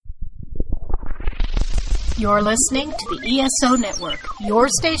You're listening to the ESO Network, your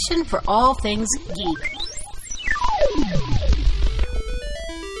station for all things geek.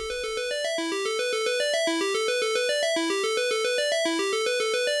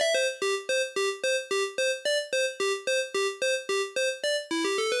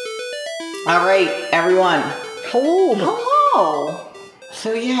 All right, everyone. Hello. Hello.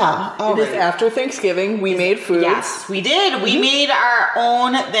 So yeah, It is after Thanksgiving. We made food. Yes, we did. We made our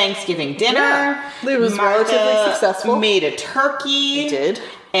own Thanksgiving dinner. Yeah. It was Martha relatively successful. Made a turkey. We did.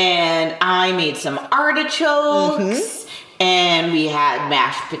 And I made some artichokes. And we had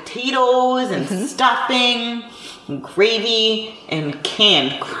mashed potatoes and stuffing and gravy and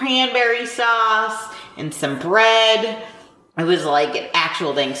canned cranberry sauce and some bread. It was like an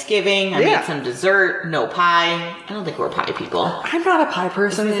actual Thanksgiving. I made some dessert, no pie. I don't think we're pie people. I'm not a pie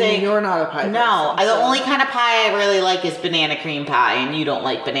person, and you're not a pie person. No, the only kind of pie I really like is banana cream pie, and you don't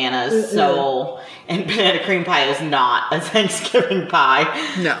like bananas, and banana cream pie is not a Thanksgiving pie.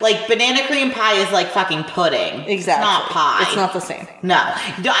 No. Like, banana cream pie is like fucking pudding. Exactly. It's not pie. It's not the same. No.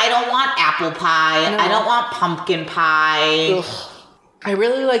 I don't want apple pie. No. I don't want pumpkin pie. Ugh. I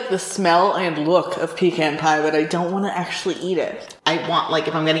really like the smell and look of pecan pie, but I don't want to actually eat it. I want, like,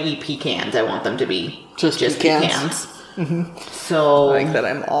 if I'm going to eat pecans, I want them to be just pecans. Mm-hmm. So I like that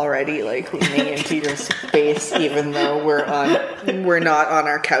I'm already like leaning into your space, even though we're not on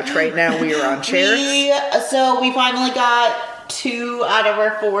our couch right now. We are on chairs. We finally got 2 out of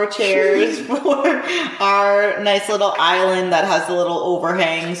our 4 chairs for our nice little island that has a little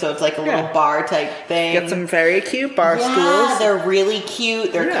overhang, so it's like a little bar type thing. Get some very cute bar stools. They're really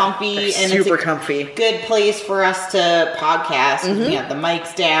cute. They're comfy. They're and super it's a comfy. Good place for us to podcast. We have the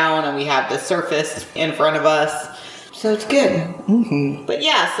mics down and we have the surface in front of us. So it's good. Mm-hmm. But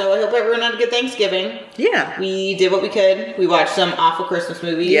yeah, so I hope everyone had a good Thanksgiving. Yeah. We did what we could. We watched some awful Christmas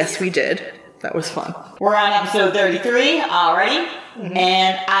movies. Yes, we did. That was fun. We're on episode 33 already.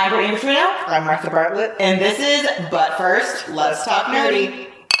 And I'm Brittany Petruno. I'm Martha Bartlett. And this is But First, Let's Talk Nerdy.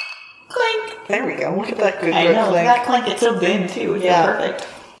 Clink. There we go. Look at that good I know, clink. that clink, it's so thin too. It's so perfect.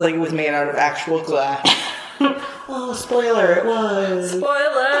 Like it was made out of actual glass. Oh, spoiler, it was. Spoiler!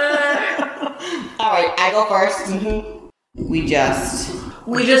 Alright, I go first. We just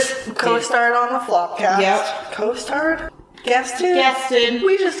co-starred on the Flopcast. Yep. Co-starred? Guested? Guested.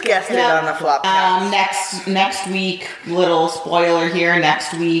 We just guested on the Flopcast. Next week, little spoiler here,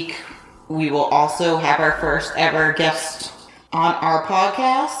 next week we will also have our first ever guest on our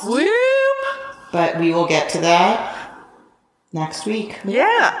podcast. Whoop! But we will get to that next week.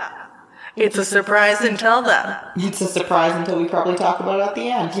 Yeah. It's a surprise until then. It's a surprise until we probably talk about it at the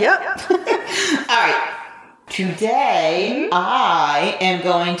end. Yep. Alright. Today, I am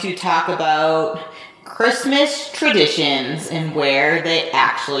going to talk about Christmas traditions and where they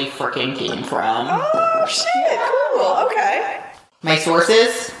actually freaking came from. Oh, shit. Cool. Okay. My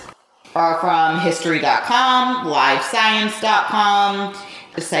sources are from history.com, livescience.com,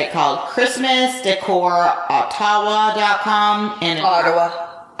 a site called ChristmasDecorOttawa.com, and Ottawa.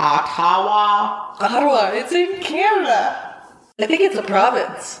 Ottawa. It's in Canada. I think it's a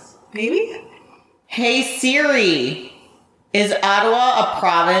province. Maybe? Hey Siri, is Ottawa a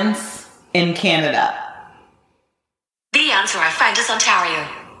province in Canada? The answer I find is Ontario.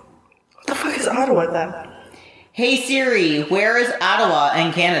 What the fuck is Ottawa then? Hey Siri, where is Ottawa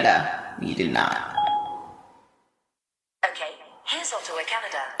in Canada? You did not. Okay, here's Ottawa,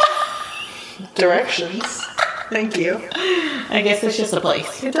 Canada. Directions. Thank you. I guess it's just a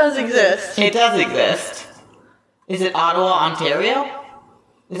place. It does exist. It does exist. Is it Ottawa, Ontario?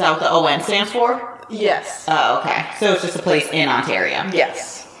 Is that what the ON stands for? Yes. Oh, okay. So it's just a place in Ontario.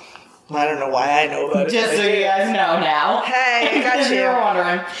 Yes. I don't know why I know about it. Just so you guys know now. Hey, I got you. You were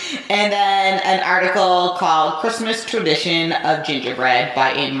wondering. And then an article called Christmas Tradition of Gingerbread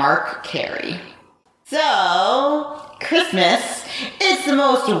by a Mark Carey. So, Christmas is the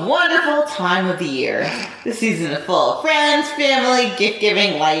most wonderful time of the year. The season is full of friends, family,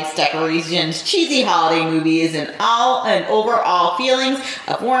 gift-giving, lights, decorations, cheesy holiday movies, and overall feelings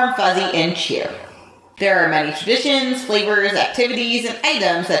of warm, fuzzy, and cheer. There are many traditions, flavors, activities, and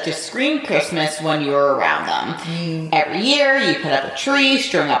items that just scream Christmas when you're around them. Every year, you put up a tree,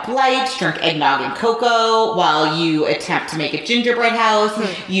 string up lights, drink eggnog and cocoa, while you attempt to make a gingerbread house.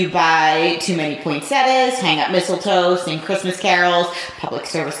 You buy too many poinsettias, hang up mistletoe, sing Christmas carols. Public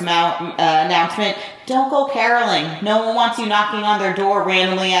service announcement: don't go caroling. No one wants you knocking on their door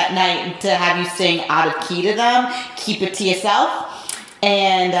randomly at night to have you sing out of key to them. Keep it to yourself.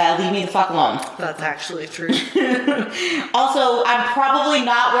 And leave me the fuck alone. That's actually true. Also, I'm probably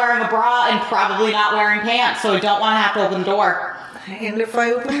not wearing a bra and probably not wearing pants, so I don't want to have to open the door. And if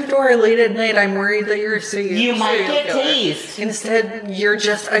I open the door late at night, I'm worried that you're a serial You might get killer. tased. Instead, you're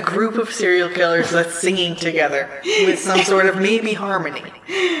just a group of serial killers that's singing together with some sort of maybe harmony.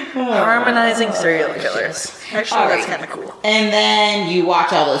 Harmonizing serial killers. Actually, that's kind of cool. And then you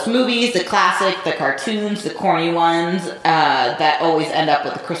watch all those movies, the classic, the cartoons, the corny ones that always end up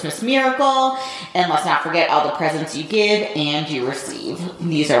with the Christmas miracle. And let's not forget all the presents you give and you receive.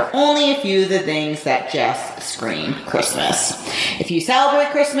 These are only a few of the things that just scream Christmas. If you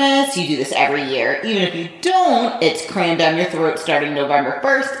celebrate Christmas, you do this every year. Even if you don't, it's crammed down your throat starting November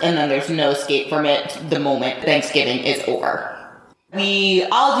 1st, and then there's no escape from it the moment Thanksgiving is over. We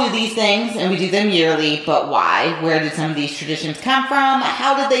all do these things, and we do them yearly, but why? Where did some of these traditions come from?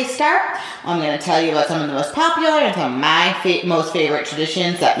 How did they start? I'm going to tell you about some of the most popular and some of my most favorite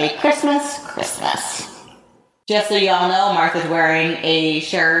traditions that make Christmas, Christmas. Just so y'all know, Martha's wearing a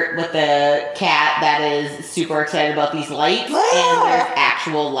shirt with a cat that is super excited about these lights, and there's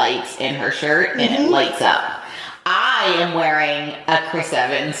actual lights in her shirt, and it lights up. I am wearing a Chris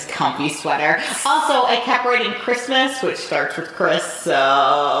Evans comfy sweater. Also, I kept writing Christmas, which starts with Chris, so...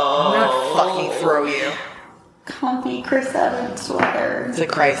 I'm gonna fucking throw you. Comfy Chris Evans sweater. It's a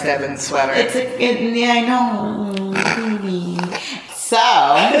Christ Evans sweater. Yeah, I know.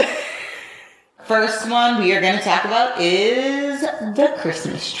 So, first one we are going to talk about is the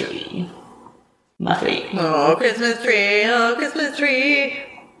Christmas tree. Muffy. Oh, Christmas tree.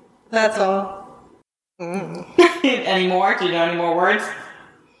 That's all. Any more? Do you know any more words?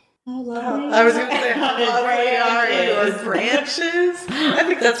 I was going to say, how lovely are your branches? I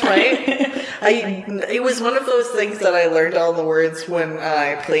think that's right. It was one of those things that I learned all the words when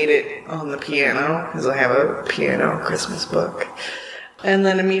I played it on the piano, because I have a piano Christmas book. And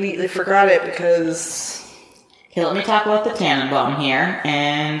then immediately forgot it because... Okay, let me talk about the Tannenbaum here,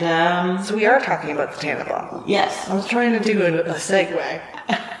 and, So we are talking about the Tannenbaum. yes. I was trying to do a segue.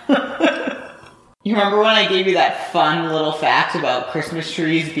 You remember when I gave you that fun little fact about Christmas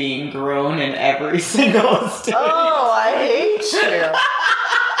trees being grown in every single state? Oh, I hate you.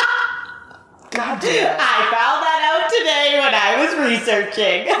 God damn. I found that out today when I was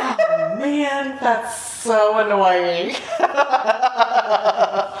researching. Oh, man, that's so annoying. To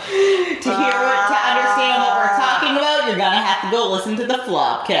understand what we're talking about, you're gonna have to go listen to the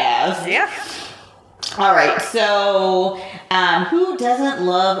Flopcast. Yeah. Alright, so, who doesn't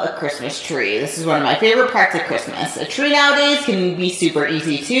love a Christmas tree? This is one of my favorite parts of Christmas. A tree nowadays can be super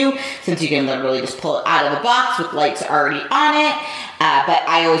easy too, since you can literally just pull it out of the box with lights already on it. But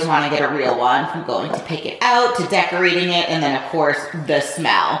I always want to get a real one, from going to pick it out, to decorating it, and then of course, the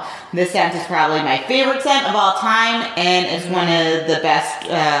smell. This scent is probably my favorite scent of all time, and it's one of the best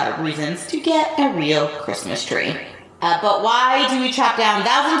reasons to get a real Christmas tree. But why do we chop down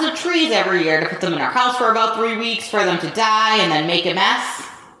thousands of trees every year to put them in our house for about 3 weeks for them to die and then make a mess?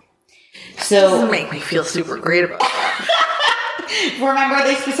 So Doesn't make me feel super great about that. remember,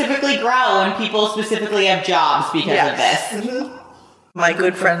 they specifically grow and people specifically have jobs because of this. Mm-hmm. My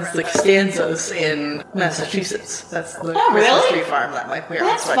good friends, the Costanzas in Massachusetts. That's the Oh, Christmas really? tree farm that my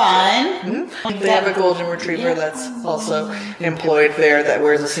parents That's went fun. to. Mm-hmm. They have a golden retriever that's also employed there that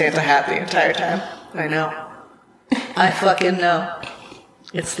wears a Santa hat the entire time. I know. I fucking know.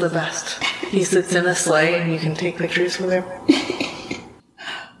 It's the best. He sits in a sleigh and you can take pictures with him.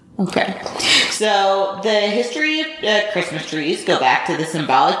 Okay. So, the history of Christmas trees go back to the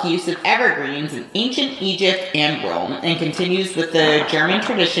symbolic use of evergreens in ancient Egypt and Rome, and continues with the German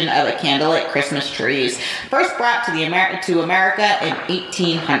tradition of a candlelit Christmas trees, first brought to America in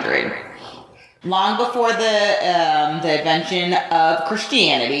 1800. Long before the invention of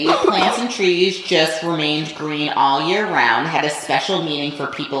Christianity, plants and trees just remained green all year round, had a special meaning for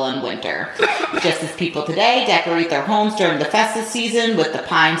people in winter. Just as people today decorate their homes during the festive season with the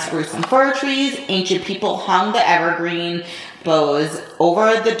pine, spruce, and fir trees, ancient people hung the evergreen boughs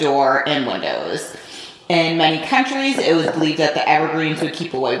over the door and windows. In many countries, it was believed that the evergreens would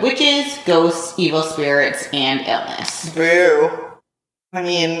keep away witches, ghosts, evil spirits, and illness. Boo. I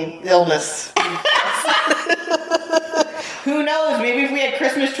mean, illness. Who knows? Maybe if we had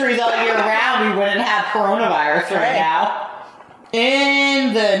Christmas trees all year round, we wouldn't have coronavirus right now.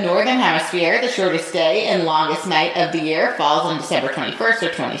 In the Northern Hemisphere, the shortest day and longest night of the year falls on December 21st or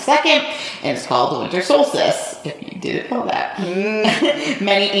 22nd, and it's called the winter solstice, if you didn't know that.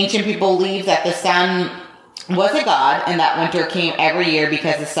 Many ancient people believe that the sun was a god, and that winter came every year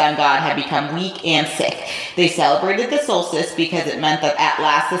because the sun god had become weak and sick. They celebrated the solstice because it meant that at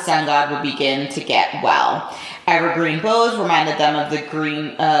last the sun god would begin to get well. Evergreen boughs reminded them of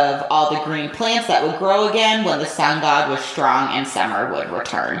all the green plants that would grow again when the sun god was strong and summer would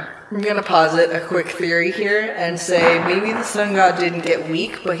return. I'm going to posit a quick theory here and say maybe the sun god didn't get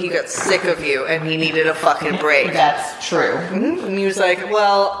weak, but he got sick of you and he needed a fucking break. That's true. Mm-hmm. And he was like,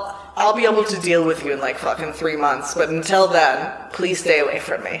 well, I'll be able to deal with you in like fucking 3 months, but until then, please stay away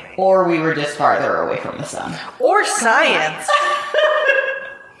from me. Or we were just farther away from the sun. Or science.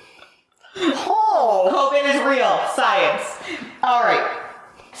 Oh, COVID is real. Science. All right.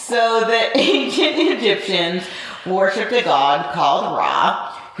 So the ancient Egyptians worshipped a god called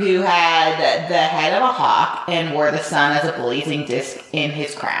Ra, who had the head of a hawk and wore the sun as a blazing disc in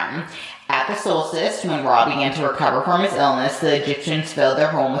his crown. At the solstice, when Ra began to recover from his illness, the Egyptians filled their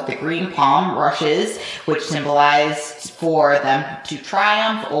home with the green palm rushes, which symbolized for them to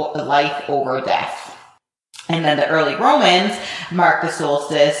triumph life over death. And then the early Romans marked the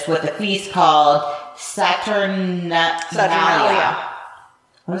solstice with a feast called Saturnalia.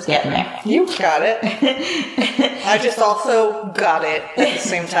 I was getting there. You got it. I just also got it at the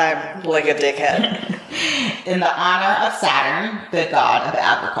same time, like a dickhead. In the honor of Saturn, the god of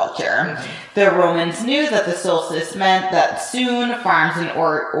agriculture. The Romans knew that the solstice meant that soon farms and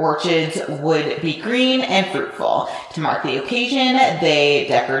orchards would be green and fruitful. To mark the occasion, they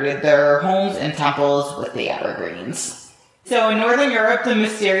decorated their homes and temples with the evergreens. So in Northern Europe, the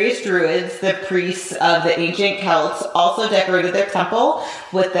mysterious Druids, the priests of the ancient Celts, also decorated their temple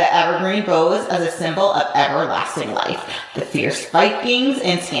with the evergreen boughs as a symbol of everlasting life. The fierce Vikings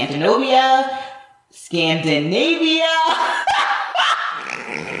in Scandinavia.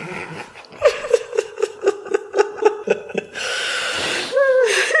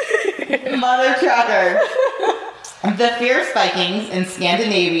 Mother trucker. The fierce Vikings in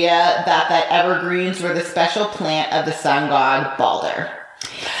Scandinavia thought that evergreens were the special plant of the sun god Balder.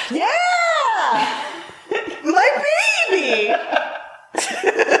 Yeah! My baby!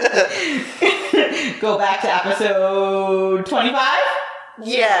 Go back to episode 25?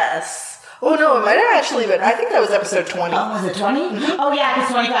 Yes. Oh no, it might have actually been. I think that was episode 20. Oh, was it 20? Oh yeah,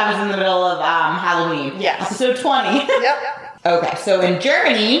 because 25 was in the middle of Halloween. Yes. Episode 20. Yep. Okay, so in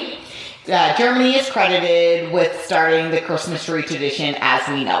Germany, Germany is credited with starting the Christmas tree tradition as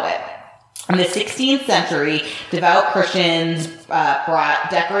we know it. In the 16th century, devout Christians brought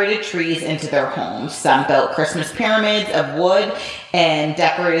decorated trees into their homes. Some built Christmas pyramids of wood and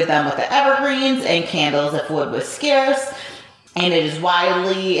decorated them with the evergreens and candles if wood was scarce. And it is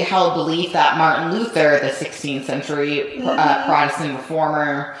widely held belief that Martin Luther, the 16th century Protestant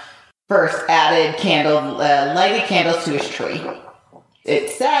reformer, first added lighted candles to his tree.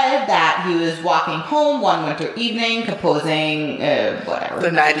 It said that he was walking home one winter evening, composing whatever.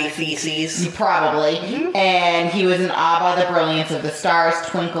 The 90 Theses. Probably. Mm-hmm. And he was in awe by the brilliance of the stars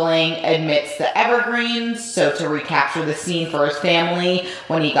twinkling amidst the evergreens. So to recapture the scene for his family,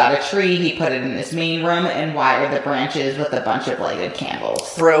 when he got a tree, he put it in his main room and wired the branches with a bunch of lighted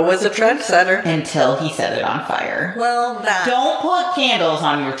candles. Bro was a trendsetter. Until he set it on fire. Well, don't put candles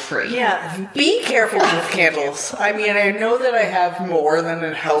on your tree. Yeah, be careful with candles. I mean, I know that I have more than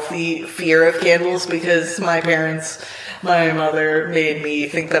a healthy fear of candles because my mother made me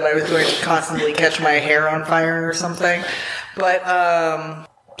think that I was going to constantly catch my hair on fire or something. But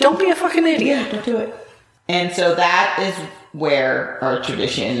don't be a fucking idiot. Yeah, don't do it. And so that is where our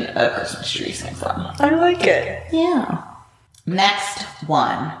tradition of Christmas trees came from. I like it. Yeah. Next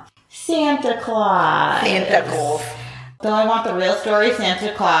one. Santa Claus. Santa Claus. Though I want the real story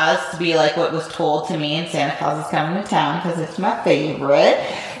Santa Claus to be like what was told to me in Santa Claus is Coming to Town because it's my favorite.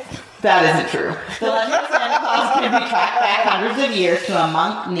 That isn't true. The legend of Santa Claus can be tracked back hundreds of years to a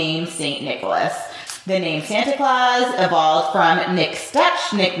monk named St. Nicholas. The name Santa Claus evolved from Nick's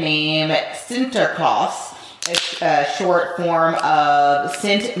Dutch nickname Sinterklaas, a short form of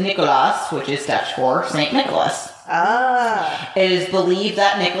Sint Nicolaas, which is Dutch for St. Nicholas. Ah. It is believed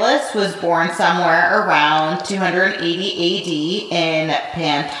that Nicholas was born somewhere around 280 AD in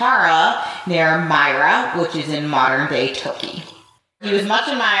Pantara near Myra, which is in modern-day Turkey. He was much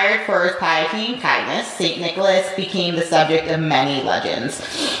admired for his piety and kindness. St. Nicholas became the subject of many legends.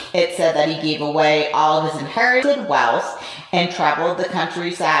 It said that he gave away all of his inherited wealth and traveled the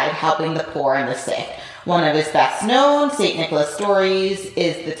countryside helping the poor and the sick. One of his best known St. Nicholas stories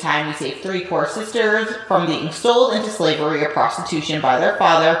is the time he saved 3 poor sisters from being sold into slavery or prostitution by their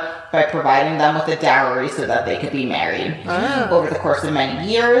father by providing them with a dowry so that they could be married. Oh. Over the course of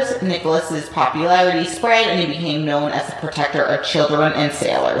many years, Nicholas's popularity spread and he became known as the protector of children and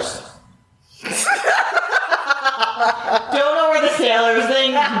sailors. Don't know where the sailors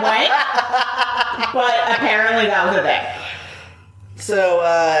thing went, but apparently that was a thing. So,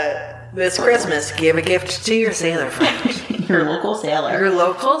 this Christmas, give a gift to your sailor friend. Your local sailor. Your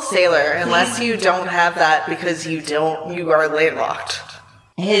local sailor, unless you don't have that because you are landlocked.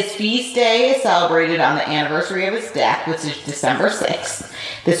 His feast day is celebrated on the anniversary of his death, which is December 6th.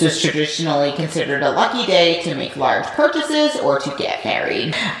 This was traditionally considered a lucky day to make large purchases or to get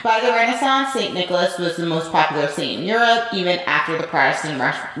married. By the Renaissance, St. Nicholas was the most popular saint in Europe, even after the Protestant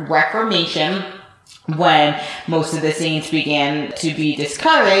Reformation. When most of the saints began to be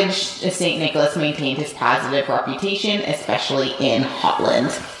discouraged, St. Nicholas maintained his positive reputation, especially in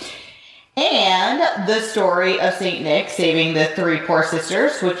Holland. And the story of St. Nick saving the 3 poor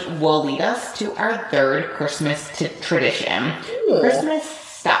sisters, which will lead us to our third Christmas tradition. Ooh. Christmas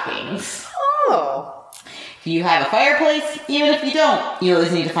stockings. Oh. If you have a fireplace, even if you don't, you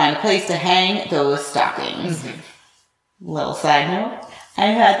always need to find a place to hang those stockings. Mm-hmm. Little side note. I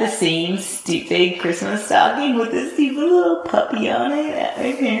had the same stupid Christmas stocking with this stupid little puppy on it at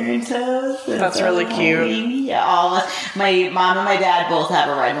my parents' house. That's really cute. Yeah, my mom and my dad both have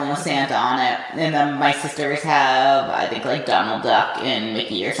a red one with Santa on it. And then my sisters have, I think, like Donald Duck and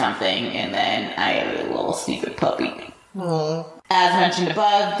Mickey or something. And then I have a little stupid puppy. Aww. As mentioned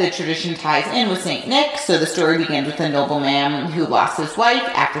above, the tradition ties in with St. Nick, so the story begins with a nobleman who lost his wife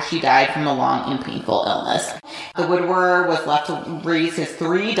after she died from a long and painful illness. The widower was left to raise his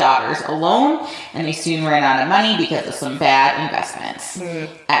 3 daughters alone, and they soon ran out of money because of some bad investments.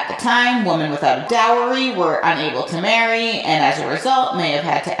 At the time, women without a dowry were unable to marry, and as a result, may have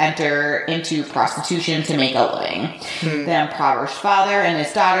had to enter into prostitution to make a living. The impoverished father and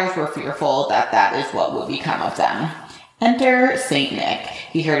his daughters were fearful that that is what would become of them. Enter St. Nick.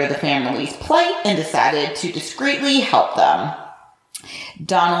 He heard of the family's plight and decided to discreetly help them.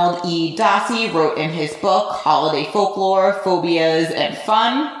 Donald E. Dossie wrote in his book, Holiday Folklore, Phobias, and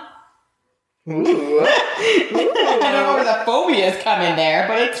Fun. Ooh. I don't know where the phobias come in there,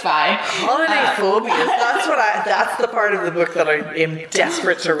 but it's fine. Holiday phobias. That's the part of the book that I am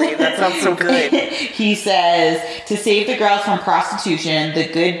desperate to read. That sounds so good. He says, to save the girls from prostitution,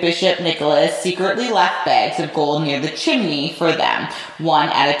 the good Bishop Nicholas secretly left bags of gold near the chimney for them, one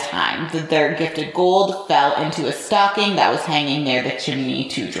at a time. Their gifted gold fell into a stocking that was hanging near the chimney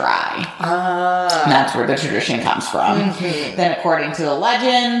to dry. That's where the tradition comes from. Mm-hmm. Then, according to the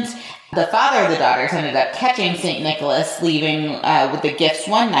legend, the father of the daughters ended up catching St. Nicholas leaving with the gifts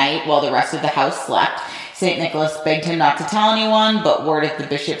one night while the rest of the house slept. St. Nicholas begged him not to tell anyone, but word of the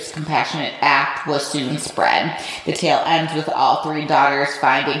bishop's compassionate act was soon spread. The tale ends with all 3 daughters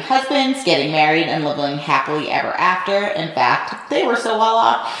finding husbands, getting married, and living happily ever after. In fact, they were so well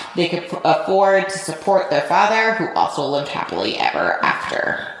off, they could afford to support their father, who also lived happily ever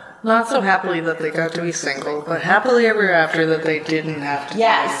after. Not so happily that they got to be single, but happily ever after that they didn't have to.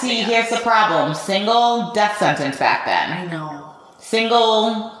 Yeah, see, here's the problem. Single, death sentence back then. I know.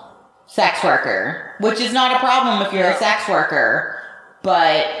 Single, sex worker. Which is not a problem if you're a sex worker.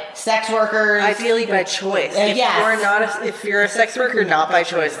 But sex workers... Ideally by choice. If you're a sex worker not by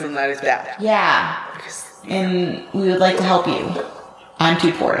choice, then that is bad. Yeah. And we would like to help you. I'm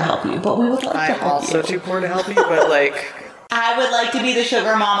too poor to help you, but we would like to help you. I'm also too poor to help you, but like... I would like to be the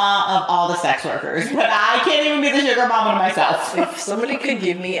sugar mama of all the sex workers, but I can't even be the sugar mama to myself. If somebody could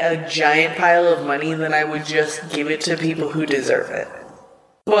give me a giant pile of money, then I would just give it to people who deserve it.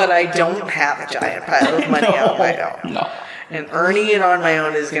 But I don't have a giant pile of money on my own. No. And earning it on my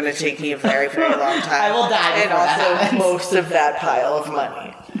own is going to take me a very, very long time. I will die before that happens. And also most of that pile of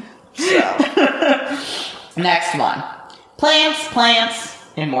money. So. Next one. Plants,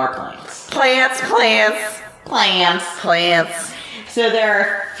 and more plants. Plants. So there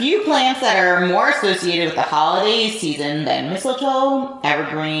are a few plants that are more associated with the holiday season than mistletoe,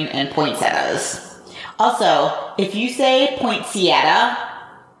 evergreen, and poinsettias. Also, if you say poinsettia,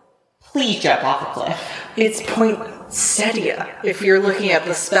 please jump off a cliff. It's poinsettia, if you're looking at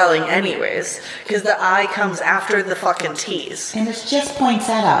the spelling anyways, because the I comes after the fucking T's. And it's just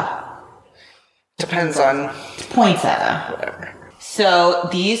poinsettia. Depends on... Poinsettia. Whatever. So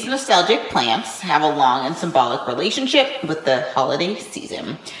these nostalgic plants have a long and symbolic relationship with the holiday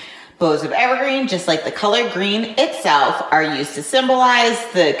season. Bows of evergreen, just like the color green itself, are used to symbolize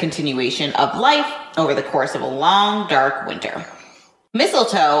the continuation of life over the course of a long, dark winter.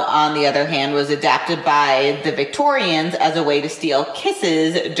 Mistletoe, on the other hand, was adapted by the Victorians as a way to steal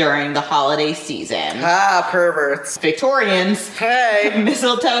kisses during the holiday season. Ah, perverts. Victorians. Hey.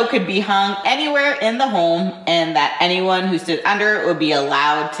 Mistletoe could be hung anywhere in the home, and that anyone who stood under it would be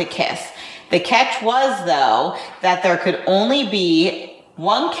allowed to kiss. The catch was, though, that there could only be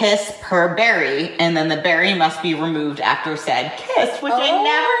 1 kiss per berry, and then the berry must be removed after said kiss, which I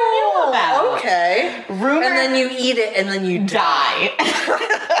never knew about. Okay. Rumor, and then you eat it, and then you die.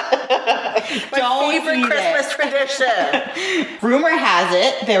 Don't favorite eat Christmas tradition. Rumor has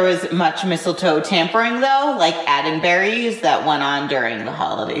it there was much mistletoe tampering, though, like adding berries that went on during the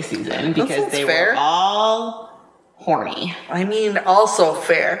holiday season because sounds they fair. were all horny. I mean, also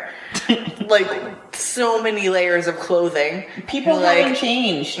fair. Like, so many layers of clothing. People haven't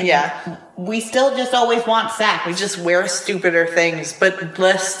changed. Yeah. We still just always want sex. We just wear stupider things, but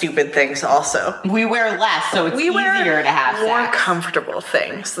less stupid things also. We wear less, so it's easier to have more sex. comfortable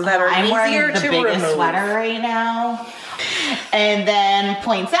things that are I'm easier wearing the to biggest remove. sweater right now. And then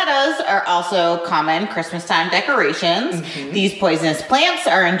poinsettias are also common Christmas time decorations. Mm-hmm. These poisonous plants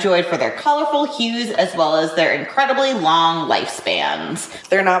are enjoyed for their colorful hues as well as their incredibly long lifespans.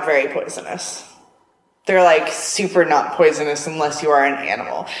 They're not very poisonous. They're like super not poisonous unless you are an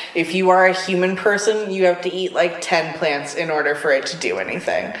animal. If you are a human person, you have to eat like 10 plants in order for it to do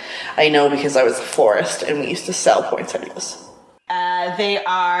anything. I know because I was a florist and we used to sell poinsettias. They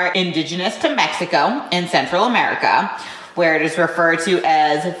are indigenous to Mexico and Central America, where it is referred to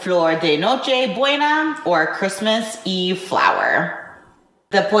as Flor de Noche Buena or Christmas Eve flower.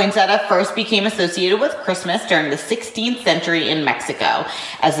 The poinsettia first became associated with Christmas during the 16th century in Mexico.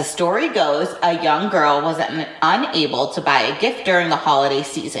 As the story goes, a young girl was unable to buy a gift during the holiday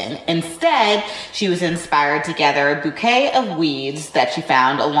season. Instead, she was inspired to gather a bouquet of weeds that she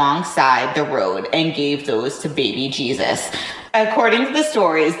found alongside the road and gave those to baby Jesus. According to the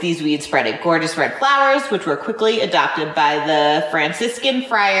stories, these weeds spread gorgeous red flowers, which were quickly adopted by the Franciscan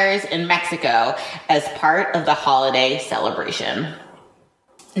friars in Mexico as part of the holiday celebration.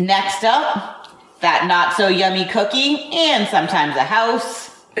 Next up, that not so yummy cookie and sometimes a house,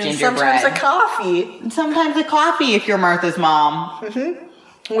 And gingerbread. sometimes a coffee, And sometimes a coffee if you're Martha's mom.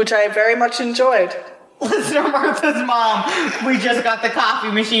 which I very much enjoyed. Listener Martha's mom, we just got the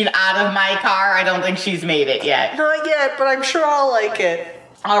coffee machine out of my car. I don't think she's made it yet. Not yet, but I'm sure I'll like it.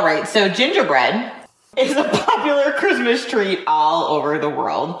 All right, so gingerbread is a popular Christmas treat all over the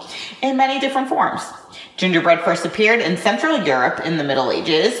world in many different forms. Gingerbread first appeared in Central Europe in the Middle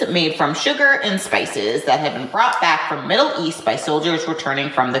Ages, made from sugar and spices that had been brought back from Middle East by soldiers returning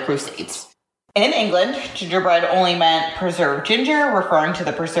from the Crusades. In England, gingerbread only meant preserved ginger, referring to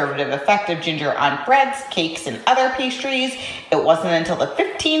the preservative effect of ginger on breads, cakes, and other pastries. It wasn't until the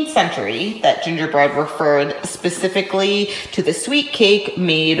 15th century that gingerbread referred specifically to the sweet cake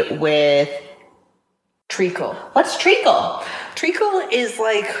made with Treacle. What's treacle? Treacle is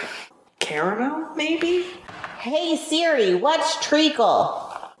like caramel, maybe? Hey Siri, what's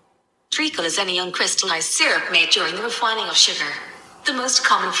treacle? Treacle is any uncrystallized syrup made during the refining of sugar. The most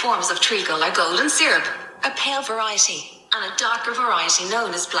common forms of treacle are golden syrup, a pale variety, and a darker variety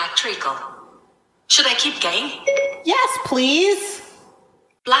known as black treacle. Should I keep going? Yes, please.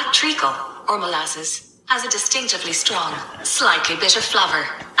 Black treacle, or molasses, has a distinctively strong, slightly bitter flavor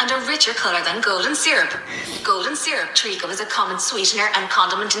and a richer color than golden syrup. Golden syrup treacle is a common sweetener and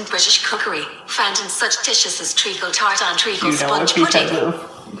condiment in British cookery, found in such dishes as treacle tart and treacle sponge pudding. of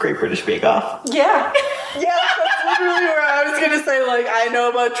Great British Bake Off? Yeah. Yeah, that's literally where I was going to say, like, I know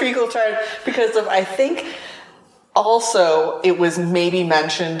about treacle tart because of, I think, also it was maybe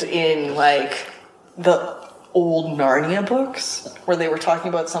mentioned in, like, the old Narnia books where they were talking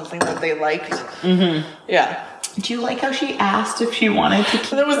about something that they liked. Mm-hmm. Yeah. Do you like how she asked if she wanted to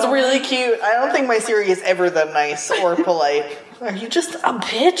keep That was going? really cute. I don't think my Siri is ever that nice or polite. Are you just a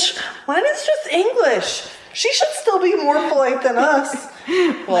bitch? Mine is just English. She should still be more polite than us.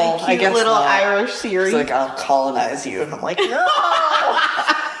 Well, Cute I guess little not. Irish Siri. It's like, I'll colonize you. And I'm like, no.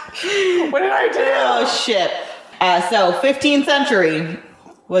 What did I do? Oh shit. So 15th century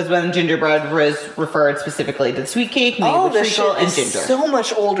was when gingerbread was referred specifically to the sweet cake made with this treacle shit and is ginger. so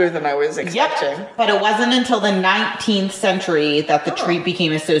much older than I was expecting. Yep. But it wasn't until the 19th century that the treat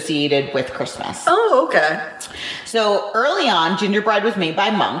became associated with Christmas. Oh, okay. So early on, gingerbread was made by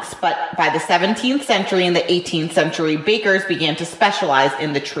monks, but by the 17th century and the 18th century, bakers began to specialize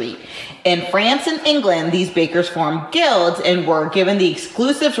in the treat. In France and England, these bakers formed guilds and were given the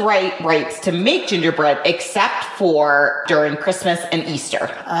exclusive rights to make gingerbread except for during Christmas and Easter.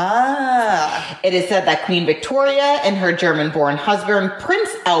 Ah. It is said that Queen Victoria and her German-born husband, Prince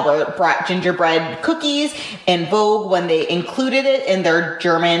Albert, brought gingerbread cookies in vogue when they included it in their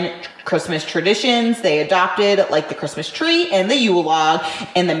German Christmas traditions they adopted, like the Christmas tree and the Yule log.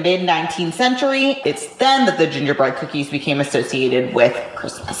 In the mid-19th century, it's then that the gingerbread cookies became associated with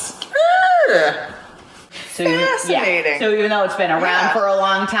Christmas. So Fascinating. So even though it's been around Yeah. for a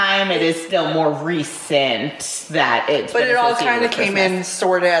long time, it is still more recent that it's But been it all associated kind of with came Christmas. in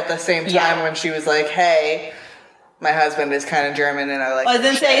sort of at the same time Yeah. when she was like, hey, My husband is kind of German, and I like. I was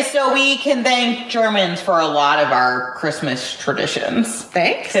gonna say, so we can thank Germans for a lot of our Christmas traditions.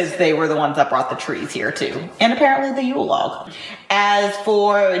 Thanks. Because they were the ones that brought the trees here too, and apparently the Yule log. As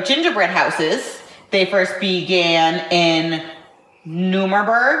for gingerbread houses, they first began in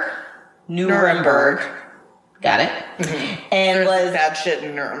Nuremberg. Got it. Mm-hmm. And There's was bad shit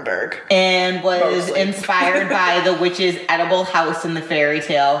in Nuremberg. And was Mostly. inspired by the witch's edible house in the fairy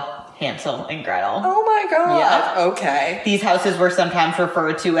tale Hansel and Gretel. Oh my god. Yeah. Okay. These houses were sometimes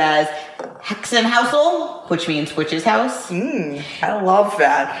referred to as Hexenhausel, which means witch's house. I love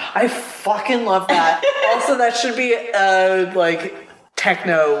that. I fucking love that. Also, that should be like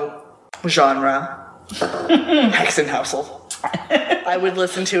techno genre. Hexenhausel. I would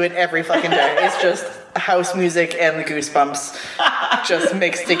listen to it every fucking day. It's just house music and the Goosebumps just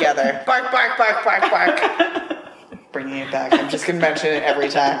mixed together. Bark, bark, bark, bark, bark. Bringing it back. I'm just going to mention it every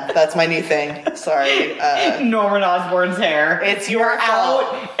time. That's my new thing. Sorry. Norman Osborn's hair. It's your fault.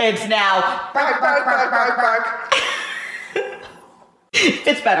 Out. It's now. Bark, bark, bark, bark, bark.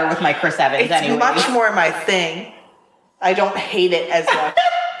 It's better with my Chris Evans anyway. It's much more my thing. I don't hate it as much.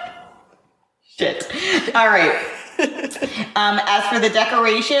 Shit. All right. As for the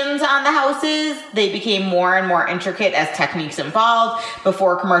decorations on the houses, they became more and more intricate as techniques evolved.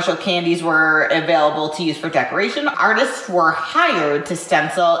 Before commercial candies were available to use for decoration, artists were hired to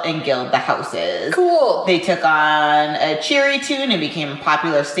stencil and gild the houses. Cool. They took on a cheery tune and became a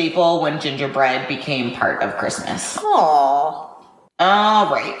popular staple when gingerbread became part of Christmas. Aww.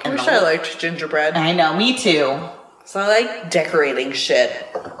 All right. I wish I liked gingerbread. I know, me too. So I like decorating shit.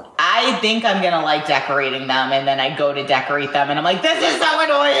 I think I'm going to like decorating them, and then I go to decorate them, and I'm like, this is so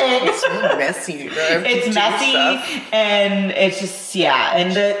annoying. It's messy. It's messy, and it's just, yeah.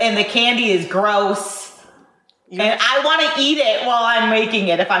 And the candy is gross. And I want to eat it while I'm making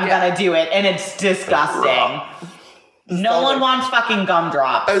it if I'm going to do it, and it's disgusting. No one wants fucking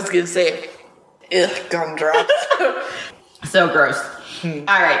gumdrops. I was going to say, ugh, gumdrops. So gross. All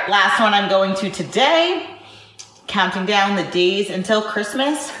right, last one I'm going to today. Counting down the days until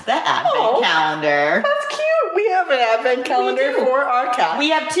Christmas, the Advent calendar. That's cute. We have an Advent calendar for our cat.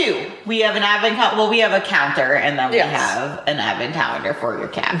 We have two. We have an Advent we have a counter, and then we Yes. have an Advent calendar for your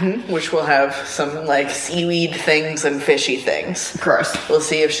cat. Which will have some like seaweed things and fishy things. Gross. We'll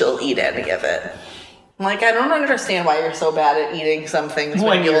see if she'll eat any of it. Like, I don't understand why you're so bad at eating some things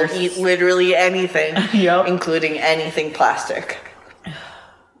when you'll eat literally anything, Yep. including anything plastic.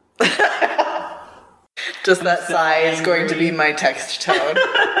 Just that sigh is going to be my text tone. All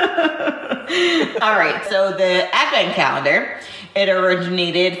right, so the Advent calendar, it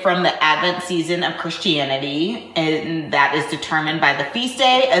originated from the Advent season of Christianity, and that is determined by the feast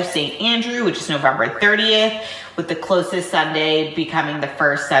day of St. Andrew, which is November 30th, with the closest Sunday becoming the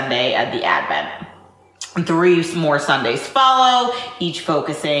first Sunday of the Advent. 3 more Sundays follow, each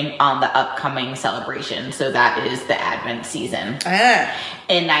focusing on the upcoming celebration. So that is the Advent season.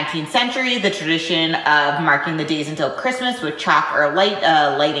 In 19th century, the tradition of marking the days until Christmas with chalk or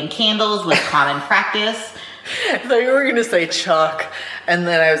lighting candles was common practice. I thought you were going to say chalk, and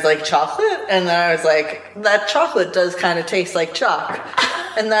then I was like, chocolate? And then I was like, that chocolate does kind of taste like chalk.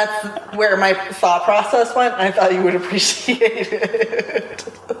 And that's where my thought process went. I thought you would appreciate it.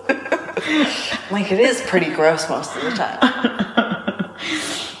 Like, it is pretty gross most of the time.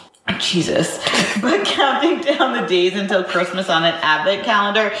 Jesus. But counting down the days until Christmas on an Advent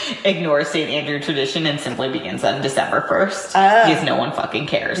calendar ignores St. Andrew tradition and simply begins on December 1st. Because no one fucking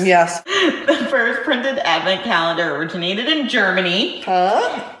cares. Yes. The first printed Advent calendar originated in Germany.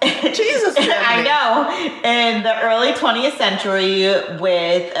 Huh? Jesus, Germany. I know. In the early 20th century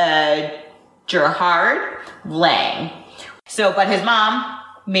with Gerhard Lang. So, but his mom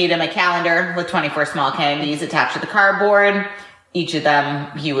made him a calendar with 24 small candies attached to the cardboard. Each of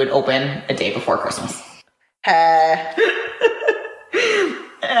them he would open a day before Christmas.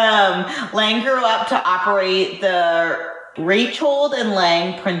 Lang grew up to operate the Raichhold and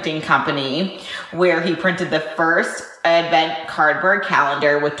Lang Printing Company, where he printed the first Advent cardboard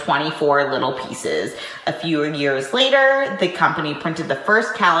calendar with 24 little pieces. A few years later, the company printed the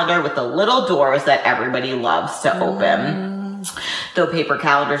first calendar with the little doors that everybody loves to open. Though paper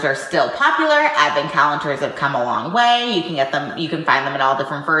calendars are still popular, Advent calendars have come a long way. You can find them in all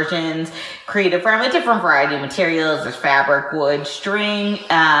different versions, created from a different variety of materials. There's fabric, wood, string,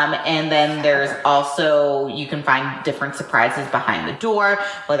 and then there's also, you can find different surprises behind the door,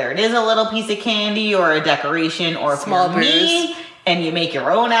 whether it is a little piece of candy or a decoration, or if you're me and you make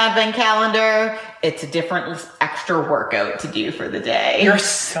your own Advent calendar, it's a different extra workout to do for the day. You're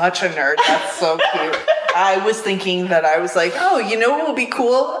such a nerd. That's so cute. I was thinking that I was like, oh, you know what would be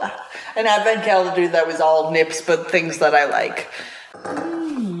cool? An advent calendar that was all nips, but things that I like.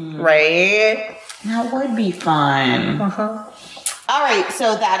 Right? That would be fun. All right,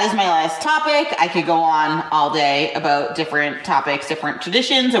 so that is my last topic. I could go on all day about different topics, different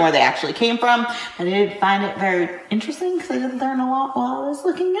traditions, and where they actually came from. But I did find it very interesting because I didn't learn a lot while I was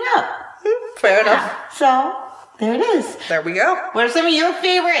looking it up. Fair enough. So, there it is. There we go. What are some of your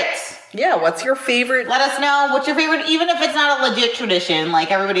favorites? Yeah, what's your favorite? Let us know what's your favorite, even if it's not a legit tradition. Like,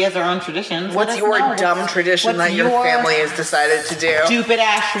 everybody has their own traditions. What's your dumb tradition that your family has decided to do?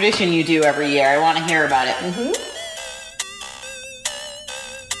 Stupid-ass tradition you do every year. I want to hear about it.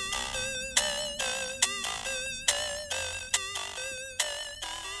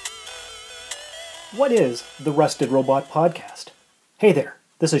 What is the Rusted Robot Podcast? Hey there,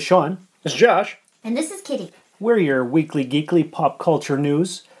 this is Sean. This is Josh. And this is Kitty. We're your weekly geekly pop culture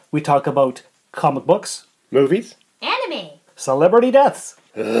news. We talk about comic books, Movies. Anime. celebrity deaths,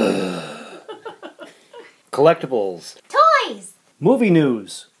 Collectibles. Toys. movie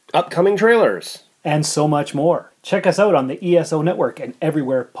news, Upcoming trailers. and so much more. Check us out on the ESO Network and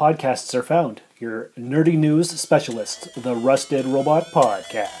everywhere podcasts are found. Your nerdy news specialist, the Rusted Robot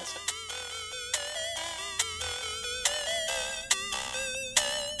Podcast.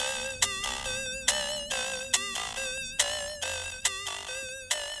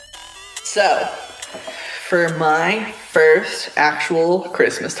 So, for my first actual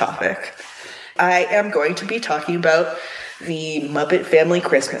Christmas topic, I am going to be talking about the Muppet Family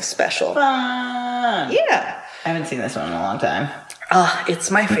Christmas special. Fun. Yeah. I haven't seen this one in a long time.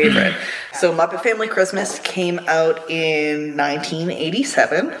 It's my favorite. So Muppet Family Christmas came out in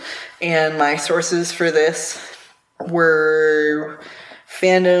 1987, and my sources for this were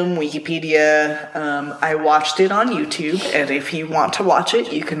fandom, Wikipedia. I watched it on YouTube, and if you want to watch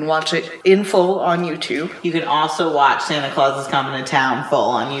it, you can watch it in full on YouTube. You can also watch Santa Claus is Coming to Town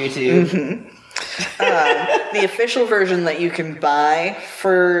full on YouTube. The official version that you can buy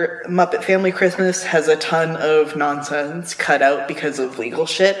for Muppet Family Christmas has a ton of nonsense cut out because of legal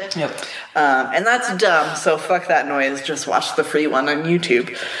shit. Yep. And that's dumb, so fuck that noise. Just watch the free one on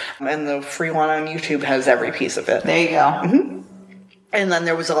YouTube. And the free one on YouTube has every piece of it. There you go. And then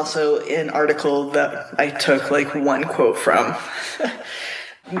there was also an article that I took like one quote from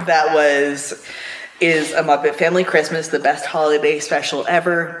that was, "Is A Muppet Family Christmas the best holiday special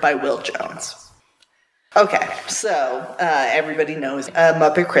ever?" by Will Jones. Okay, so everybody knows A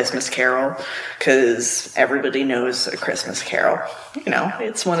Muppet Christmas Carol, because everybody knows A Christmas Carol. You know,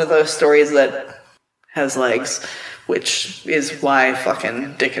 it's one of those stories that has legs, which is why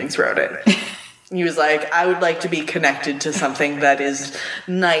fucking Dickens wrote it. He was like, I would like to be connected to something that is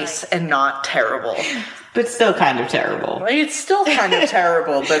nice and not terrible. But still kind of terrible. Like, it's still kind of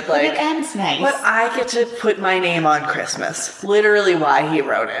terrible, but like... But it ends nice. But I get to put my name on Christmas. Literally why he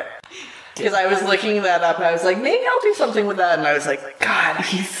wrote it. Because I was looking that up, and I was like, maybe I'll do something with that. And I was like, God,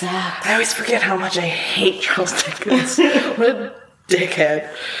 He sucks. I always forget how much I hate Charles Dickens. What a dickhead.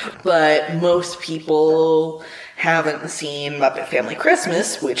 But most people haven't seen Muppet Family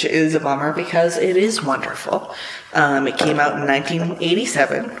Christmas, which is a bummer because it is wonderful. It came out in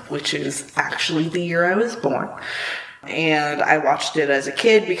 1987, which is actually the year I was born. And I watched it as a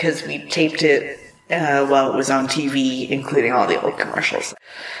kid because we taped it while it was on TV, including all the old commercials.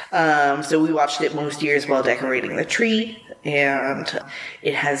 So we watched it most years while decorating the tree, and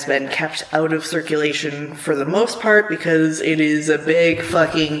it has been kept out of circulation for the most part because it is a big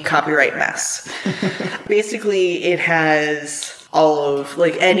fucking copyright mess. Basically, it has all of,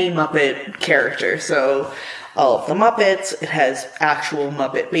 like, any Muppet character. So all of the Muppets, it has actual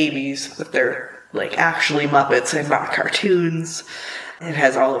Muppet babies, but they're, like, actually Muppets and not cartoons. It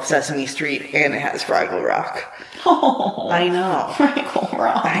has all of Sesame Street, and it has Fraggle Rock. Oh, I know. Fraggle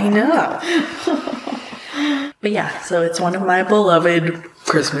Rock. I know. But yeah, so it's one of my beloved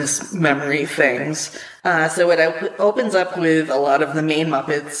Christmas memory things. So it opens up with a lot of the main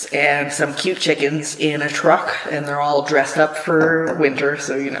Muppets and some cute chickens in a truck, and they're all dressed up for winter,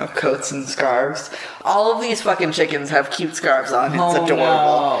 so, you know, coats and scarves. All of these fucking chickens have cute scarves on. It's adorable.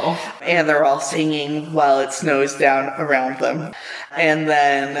 No. And they're all singing while it snows down around them. And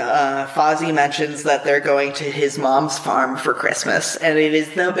then Fozzie mentions that they're going to his mom's farm for Christmas, and it is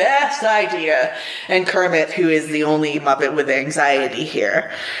the best idea. And Kermit, who is the only Muppet with anxiety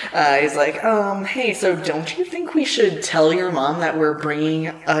here, is like, hey, so don't you think we should tell your mom that we're bringing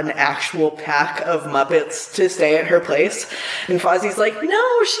an actual pack of Muppets to stay at her place? And Fozzie's like,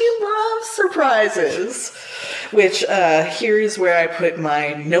 no, she loves surprises. Which, here's where I put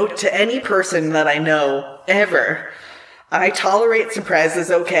my note to any person that I know ever. I tolerate surprises,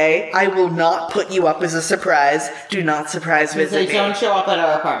 okay? I will not put you up as a surprise. Do not surprise visit So me. don't show up at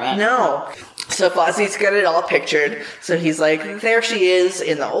our apartment. No. So Fozzie's got it all pictured. So he's like, there she is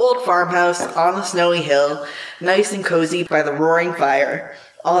in the old farmhouse on the snowy hill, nice and cozy by the roaring fire.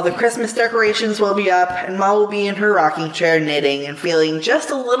 All the Christmas decorations will be up, and Ma will be in her rocking chair knitting and feeling just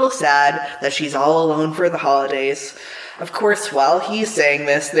a little sad that she's all alone for the holidays. Of course, while he's saying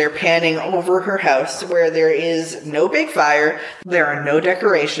this, they're panning over her house where there is no big fire, there are no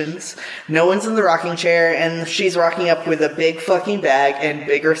decorations, no one's in the rocking chair, and she's rocking up with a big fucking bag and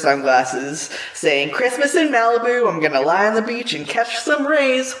bigger sunglasses, saying, Christmas in Malibu, I'm gonna lie on the beach and catch some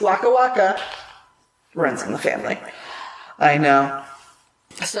rays, waka waka. Runs in the family. I know.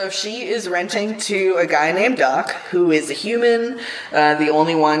 So she is renting to a guy named Doc, who is a human, the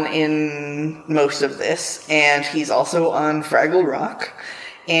only one in most of this, and he's also on Fraggle Rock,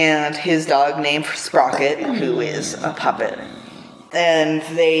 and his dog named Sprocket, who is a puppet. And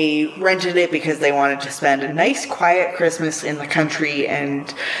they rented it because they wanted to spend a nice, quiet Christmas in the country,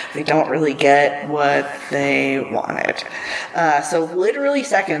 and they don't really get what they wanted. So literally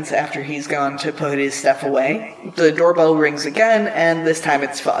seconds after he's gone to put his stuff away, the doorbell rings again, and this time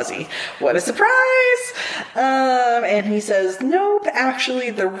it's Fozzie. What a surprise! And he says, nope,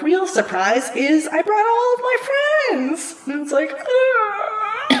 actually, the real surprise is I brought all of my friends! And it's like,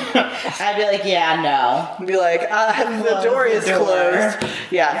 I'd be like, yeah, no. be like, the door is closed.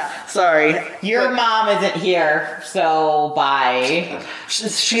 Yeah, sorry. Your mom isn't here, so bye.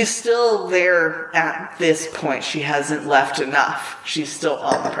 She's still there at this point. She hasn't left enough. She's still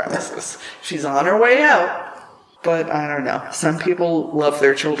on the premises. She's on her way out. But I don't know. Some people love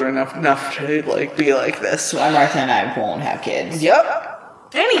their children enough to like be like this. Martha and I won't have kids. Yep.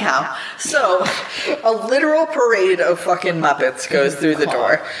 Anyhow, so a literal parade of fucking Muppets goes through the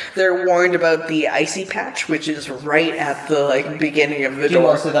door. They're warned about the icy patch, which is right at the like beginning of the door.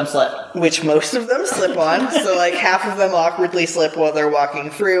 Most of them slip. Which most of them slip on, so like half of them awkwardly slip while they're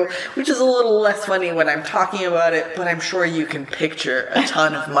walking through, which is a little less funny when I'm talking about it, but I'm sure you can picture a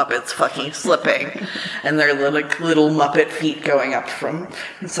ton of Muppets fucking slipping, and their little Muppet feet going up from,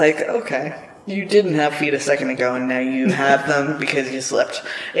 it's like, okay. You didn't have feet a second ago, and now you have them because you slipped.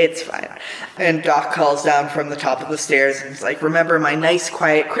 It's fine. And Doc calls down from the top of the stairs, and he's like, remember my nice,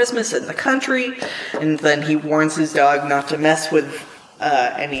 quiet Christmas in the country? And then he warns his dog not to mess with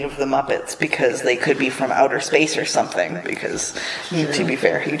any of the Muppets, because they could be from outer space or something, because, to be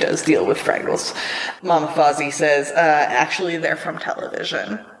fair, he does deal with Fraggles. Mama Fozzie says, actually, they're from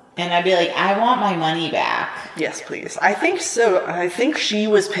television. And I'd be like, I want my money back. Yes, please. I think so. I think she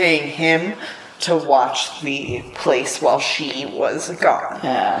was paying him to watch the place while she was gone.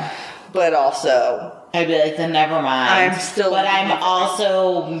 Yeah. But also, I'd be like, then never mind. But I'm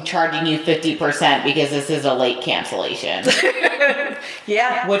also charging you 50% because this is a late cancellation.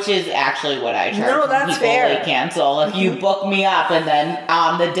 yeah. Which is actually what I charge. No, that's people fair. Late cancel. If you book me up and then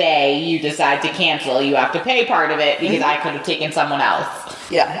on the day you decide to cancel, you have to pay part of it because I could have taken someone else.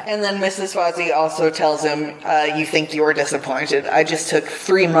 Yeah, and then Mrs. Fozzie also tells him, you think you're disappointed. I just took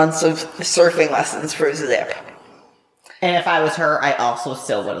 3 months of surfing lessons for Zip. And if I was her, I also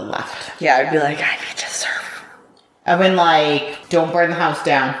still would have left. Yeah, I'd be like, I need to surf. I've been like, don't burn the house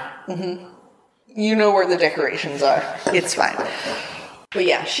down. Mm-hmm. You know where the decorations are. It's fine. But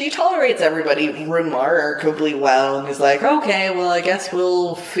yeah, she tolerates everybody remarkably well and is like, okay, well, I guess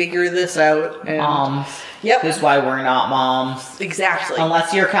we'll figure this out. And Moms. Yep. This is why we're not moms. Exactly.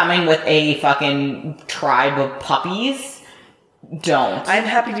 Unless you're coming with a fucking tribe of puppies, don't. I'm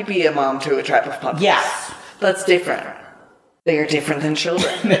happy to be a mom to a tribe of puppies. Yes. That's different. They are different than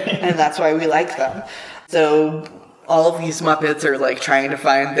children. And that's why we like them. So all of these Muppets are like trying to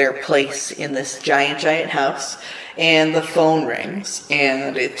find their place in this giant house. And the phone rings.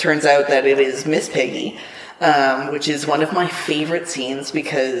 And it turns out that it is Miss Piggy. Which is one of my favorite scenes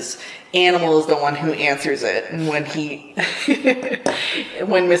because Animal is the one who answers it. And when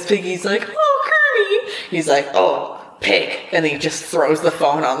when Miss Piggy's like, oh, Kermie, he's like, oh, Pig. And he just throws the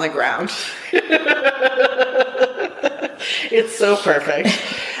phone on the ground. It's so perfect.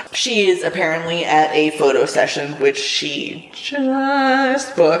 She is apparently at a photo session, which she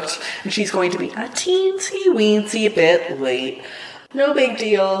just booked. And she's going to be a teensy-weensy bit late. No big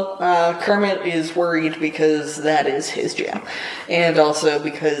deal. Kermit is worried because that is his jam. And also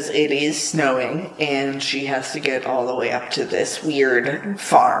because it is snowing and she has to get all the way up to this weird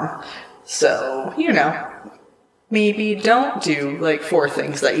farm. So, maybe don't do like 4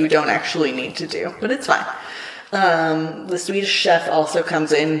 things that you don't actually need to do. But it's fine. The Swedish chef also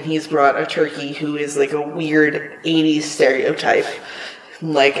comes in. He's brought a turkey who is like a weird 80s stereotype.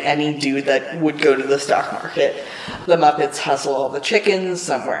 like any dude that would go to the stock market. The Muppets hustle all the chickens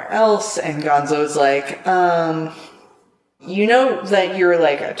somewhere else, and Gonzo's like, you know that you're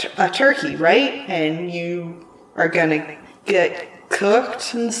like a turkey, right? And you are gonna get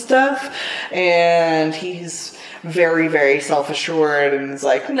cooked and stuff. And he's very, very self-assured and is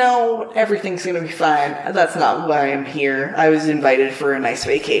like, no, everything's gonna be fine. That's not why I'm here. I was invited for a nice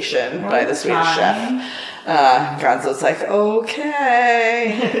vacation by the Swedish chef. Gonzo's like,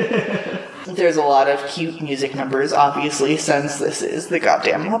 okay. There's a lot of cute music numbers, obviously, since this is the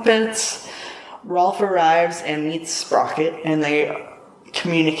goddamn Muppets. Rolf arrives and meets Sprocket, and they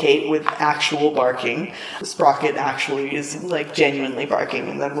communicate with actual barking. Sprocket actually is, like, genuinely barking,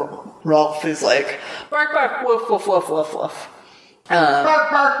 and then Rolf is like, bark, bark, woof, woof, woof, woof, woof.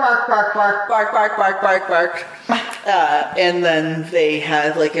 Bark, bark, bark, bark, bark. Bark, bark, bark, bark, bark. And then they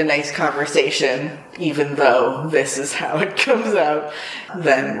have, like, a nice conversation, even though this is how it comes out.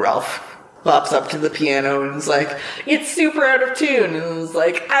 Then Rolf bops up to the piano and is like, it's super out of tune. And is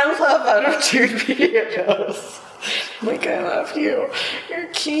like, I love out of tune pianos. Like, I love you. You're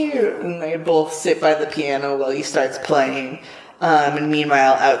cute. And they both sit by the piano while he starts playing. And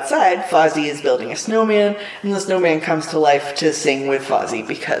meanwhile, outside, Fozzie is building a snowman, and the snowman comes to life to sing with Fozzie,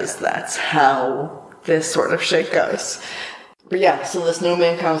 because that's how this sort of shit goes. But yeah, so the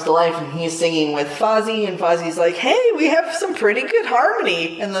snowman comes to life, and he's singing with Fozzie, and Fozzie's like, hey, we have some pretty good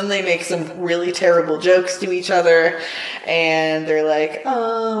harmony. And then they make some really terrible jokes to each other, and they're like,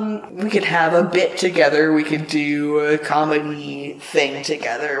 we could have a bit together, we could do a comedy thing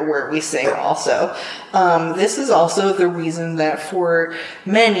together where we sing also. This is also the reason that for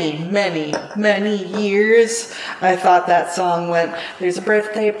many, many, many years, I thought that song went, there's a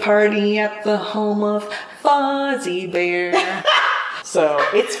birthday party at the home of Fozzie Bear. So,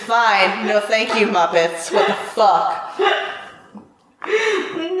 it's fine. No thank you, Muppets. What the fuck?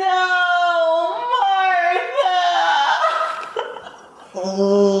 No,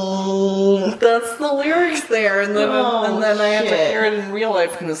 Martha! That's the lyrics there, and then I had to shit. hear it in real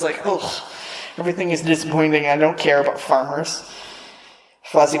life, and it's like, oh, everything is disappointing. I don't care about farmers.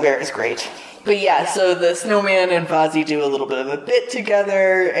 Fozzie Bear is great. But yeah, so the snowman and Fozzie do a little bit of a bit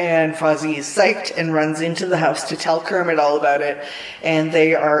together, and Fozzie is psyched and runs into the house to tell Kermit all about it, and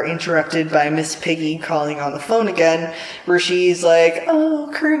they are interrupted by Miss Piggy calling on the phone again, where she's like, oh,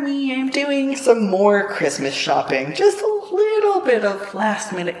 Kermit, I'm doing some more Christmas shopping. Just a little bit of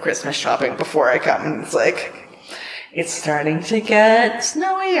last-minute Christmas shopping before I come. And it's like, it's starting to get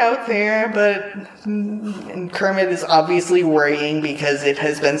snowy out there, and Kermit is obviously worrying because it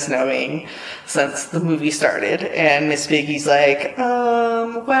has been snowing since the movie started. And Miss Piggy's like,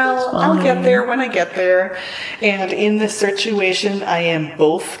 well, I'll get there when I get there. And in this situation, I am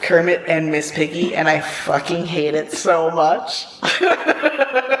both Kermit and Miss Piggy, and I fucking hate it so much.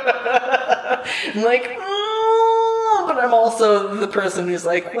 I'm like, but I'm also the person who's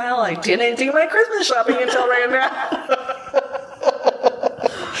like, well, I didn't do my Christmas shopping until right now.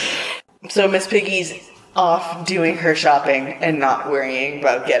 So Miss Piggy's off doing her shopping and not worrying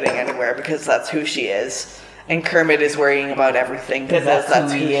about getting anywhere because that's who she is. And Kermit is worrying about everything because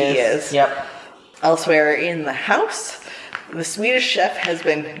that's who he is. Yep. Elsewhere in the house, the Swedish chef has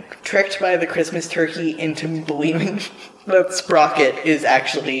been tricked by the Christmas turkey into believing that Sprocket is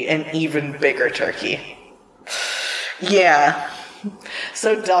actually an even bigger turkey. Yeah.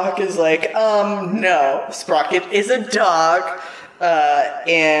 So Doc is like, no, Sprocket is a dog,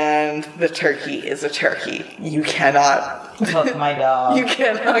 and the turkey is a turkey. You cannot Cook my dog. You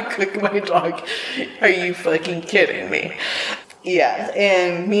cannot cook my dog. Are you fucking kidding me? Yeah,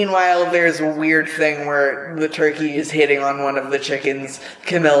 and meanwhile, there's a weird thing where the turkey is hitting on one of the chickens,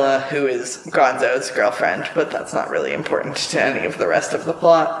 Camilla, who is Gonzo's girlfriend, but that's not really important to any of the rest of the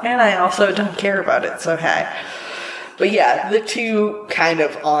plot, and I also don't care about it, so hey. But yeah, the two kind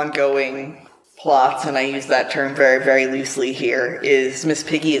of ongoing plots, and I use that term very, very loosely here, is Miss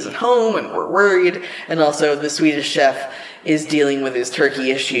Piggy is at home and we're worried, and also the Swedish chef is dealing with his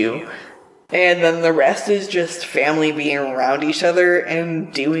turkey issue. And then the rest is just family being around each other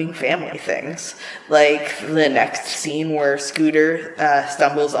and doing family things. Like the next scene where Scooter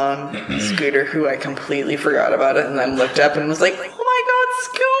stumbles on Scooter, who I completely forgot about it, and then looked up and was like, oh my god,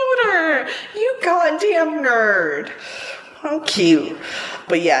 Scooter! You goddamn nerd! How cute.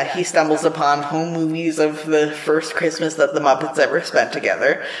 But yeah, he stumbles upon home movies of the first Christmas that the Muppets ever spent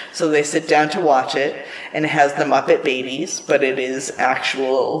together. So they sit down to watch it, and it has the Muppet babies, but it is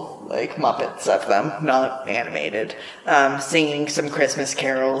actual, like, Muppets of them, not animated, singing some Christmas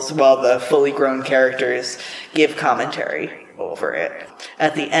carols while the fully grown characters give commentary over it.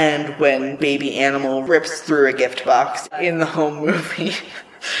 At the end, when baby animal rips through a gift box in the home movie,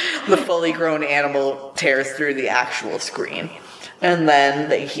 the fully grown animal tears through the actual screen. And then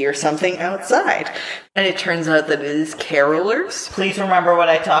they hear something outside. And it turns out that it is carolers. Please remember what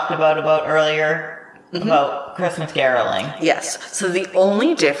I talked about earlier about Christmas caroling. Yes. So the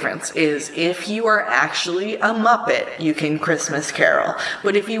only difference is if you are actually a Muppet, you can Christmas carol.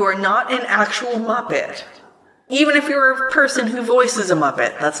 But if you are not an actual Muppet, even if you're a person who voices a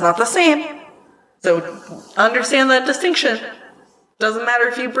Muppet, that's not the same. So understand that distinction. Doesn't matter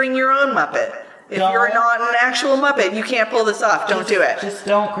if you bring your own Muppet. If you're not an actual Muppet, you can't pull this off. Don't do it. Just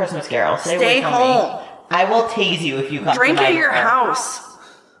don't Christmas carol. Stay home. Me. I will tase you if you come Drink to my at your house.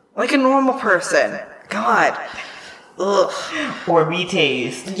 Like a normal person. God. Ugh. Or be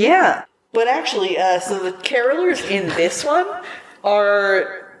tased. Yeah. But actually, so the carolers in this one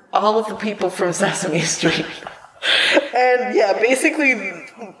are all of the people from Sesame Street. And yeah, basically,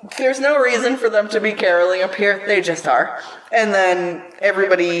 there's no reason for them to be caroling up here. They just are. And then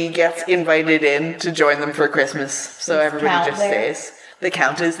everybody gets invited in to join them for Christmas. So everybody just stays. The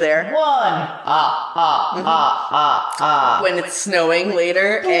count is there. 1. When it's snowing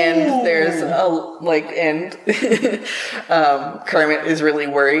later, and there's Kermit is really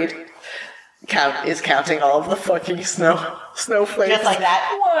worried. Count is counting all of the fucking snowflakes. Just like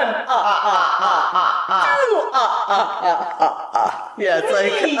that. 1. 2. Yeah, it's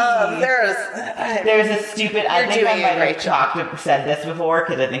like there's a stupid. I think I might have said this before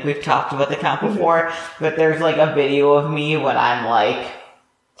because I think we've talked about the count before. But there's like a video of me when I'm like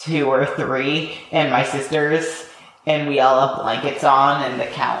 2 or 3, and my sisters. And we all have blankets on, and the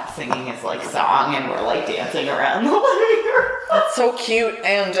count singing his like song, and we're like dancing around the living room. That's so cute,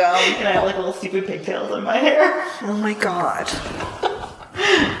 and and I have like little stupid pigtails in my hair. Oh my god,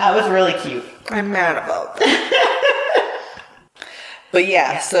 that was really cute. I'm mad about that. But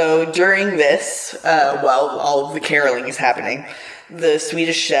yeah, so during this, while all of the caroling is happening, the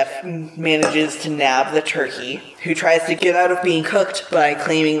Swedish chef manages to nab the turkey, who tries to get out of being cooked by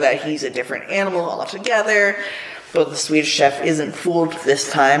claiming that he's a different animal altogether. But the Swedish chef isn't fooled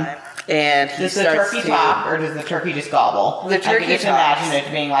this time, and he starts to... Does the turkey talk, or does the turkey just gobble? The turkey I can just imagine it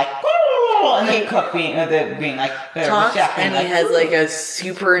being like... And the cook being like... Talks, the chef and like, he has like a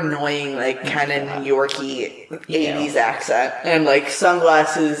super annoying, like kind of New Yorky 80s accent, and like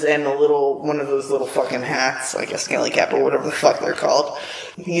sunglasses and one of those little fucking hats, like a Stanley cap or whatever the fuck they're called.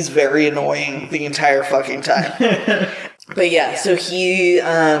 He's very annoying the entire fucking time. But yeah, so he,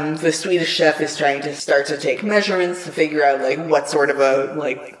 the Swedish chef is trying to start to take measurements to figure out, like, what sort of a,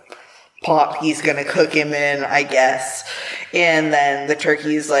 like, pot he's gonna cook him in, I guess. And then the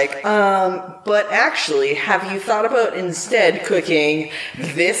turkey's like, but actually, have you thought about instead cooking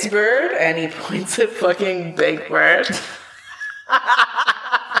this bird? And he points at fucking Big Bird. He's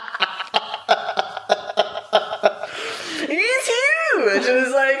huge! And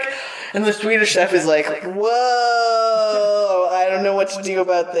it's like... And the Swedish chef is like, whoa, I don't know what to do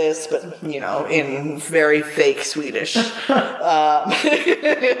about this, but, you know, in very fake Swedish.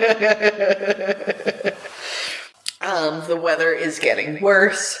 The weather is getting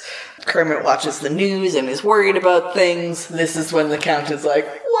worse. Kermit watches the news and is worried about things. This is when the count is like,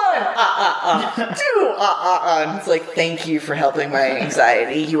 1, 2, and it's like, thank you for helping my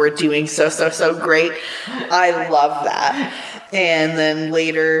anxiety. You are doing so great. I love that. And then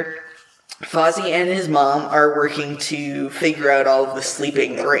later... Fozzie and his mom are working to figure out all of the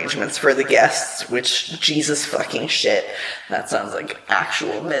sleeping arrangements for the guests, which, Jesus fucking shit, that sounds like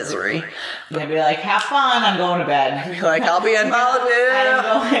actual misery. They'd be like, have fun, I'm going to bed. Be like, I'll be on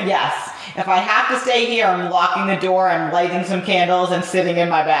Malibu. Yes. If I have to stay here, I'm locking the door, I'm lighting some candles, and sitting in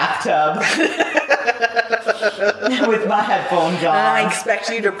my bathtub. With my headphones on. And I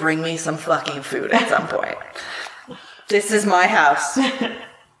expect you to bring me some fucking food at some point. This is my house.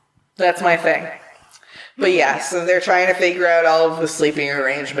 That's my thing. But yeah, so they're trying to figure out all of the sleeping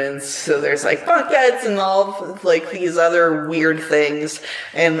arrangements. So there's like bunk beds and all of like these other weird things.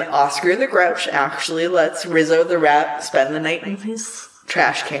 And Oscar the Grouch actually lets Rizzo the Rat spend the night in his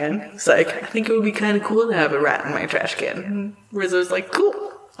trash can. He's like, I think it would be kind of cool to have a rat in my trash can. And Rizzo's like,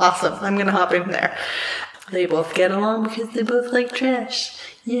 cool, awesome, I'm gonna hop in there. They both get along because they both like trash.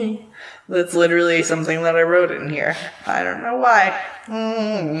 Yay. That's literally something that I wrote in here. I don't know why.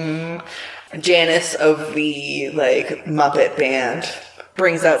 Janice of the, like, Muppet Band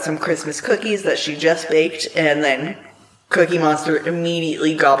brings out some Christmas cookies that she just baked, and then Cookie Monster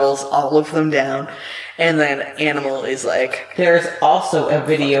immediately gobbles all of them down And then Animal is like... There's also a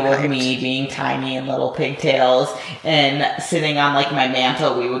video of me being tiny in little pigtails and sitting on like my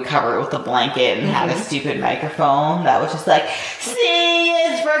mantle. We would cover it with a blanket and have a stupid microphone that was just like, C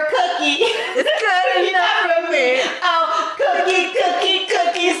is for cookie. It's good enough for me. Oh, cookie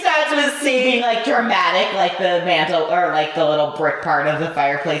starts with C, being like dramatic, like the mantle or like the little brick part of the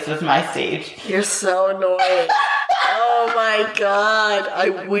fireplace was my stage. You're so annoying. Oh my god. I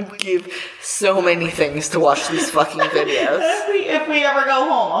would give so many things to watch these fucking videos. If we ever go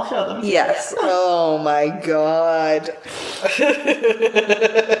home, I'll show them. Yes. Oh my god.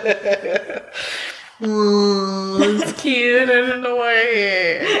 It's cute and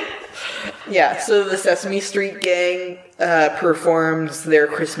annoying. Yeah, so the Sesame Street gang performs their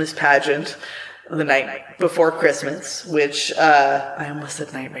Christmas pageant the night before Christmas, which, I almost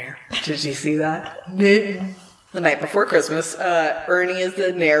said nightmare. Did you see that? The night before Christmas, Ernie is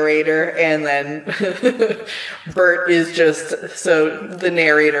the narrator, and then Bert is just, so the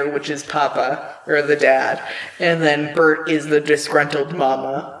narrator, which is Papa, or the dad, and then Bert is the disgruntled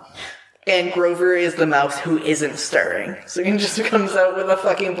mama. And Grover is the mouse who isn't stirring. So he just comes out with a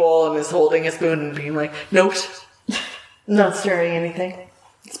fucking bowl and is holding a spoon and being like, note, not stirring anything.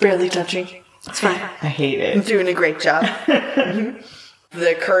 It's barely touching. It's fine. I hate it. I'm doing a great job.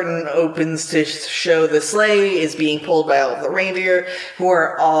 The curtain opens to show the sleigh is being pulled by all the reindeer, who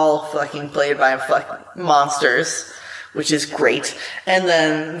are all fucking played by fucking monsters, which is great. And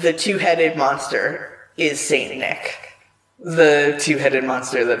then the two-headed monster is Saint Nick. The two-headed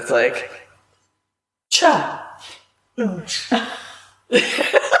monster that's like, cha.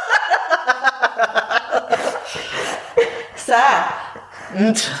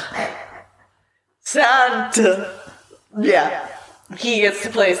 Santa. Yeah. He gets to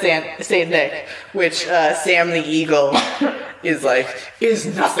play Saint Nick, which Sam the Eagle is like, is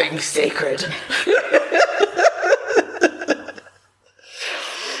nothing sacred.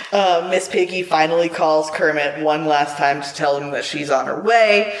 Miss Piggy finally calls Kermit one last time to tell him that she's on her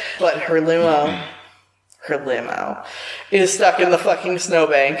way, but her limo is stuck in the fucking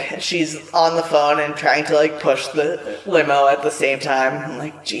snowbank. She's on the phone and trying to like push the limo at the same time. I'm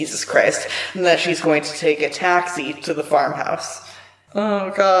like, Jesus Christ. And that she's going to take a taxi to the farmhouse.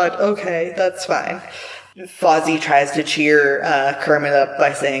 Oh god, okay, that's fine. Fozzie tries to cheer Kermit up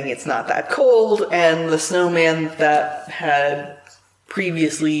by saying it's not that cold, and the snowman that had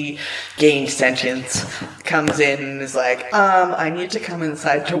previously gained sentience comes in and is like, I need to come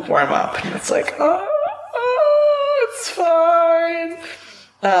inside to warm up. And it's like, it's fine.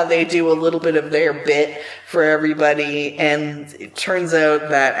 They do a little bit of their bit for everybody, and it turns out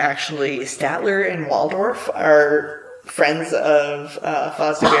that actually Statler and Waldorf are friends of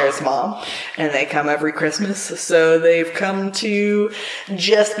Fozzie Bear's mom, and they come every Christmas, so they've come to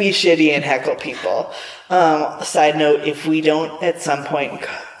just be shitty and heckle people. Side note, if we don't at some point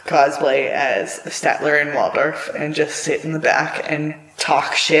cosplay as Statler and Waldorf and just sit in the back and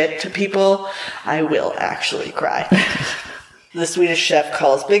talk shit to people, I will actually cry. The Swedish chef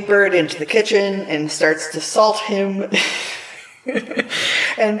calls Big Bird into the kitchen and starts to salt him.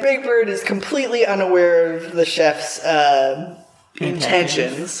 And Big Bird is completely unaware of the chef's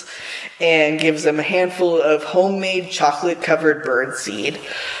intentions and gives him a handful of homemade chocolate-covered birdseed.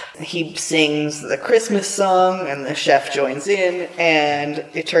 He sings the Christmas song, and the chef joins in, and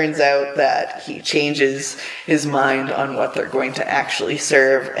it turns out that he changes his mind on what they're going to actually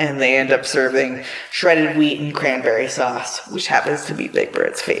serve, and they end up serving shredded wheat and cranberry sauce, which happens to be Big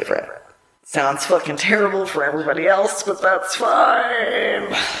Bird's favorite. Sounds fucking terrible for everybody else, but that's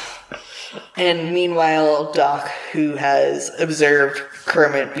fine. And meanwhile, Doc, who has observed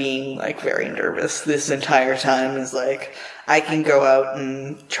Kermit being, like, very nervous this entire time, is like, I can go out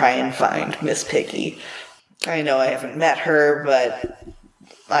and try and find Miss Piggy. I know I haven't met her, but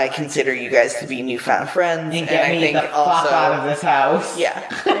I consider you guys to be newfound friends. And get me the fuck out of this house. Yeah.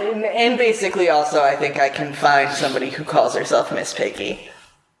 And basically also, I think I can find somebody who calls herself Miss Piggy.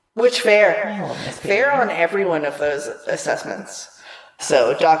 Which, fair. Fair on every one of those assessments.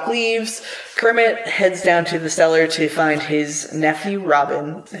 So Doc leaves. Kermit heads down to the cellar to find his nephew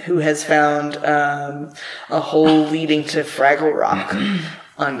Robin, who has found a hole leading to Fraggle Rock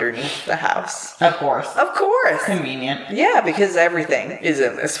underneath the house. Of course. Of course. Convenient. Yeah, because everything is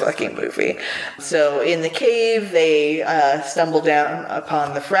in this fucking movie. So in the cave, they stumble down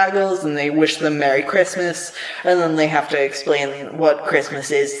upon the Fraggles and they wish them Merry Christmas. And then they have to explain what Christmas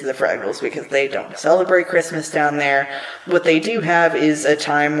is to the Fraggles because they don't celebrate Christmas down there. What they do have is a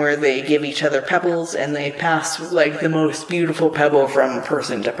time where they give each other pebbles and they pass like the most beautiful pebble from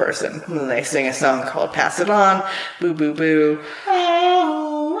person to person. And they sing a song called Pass It On, Boo Boo Boo.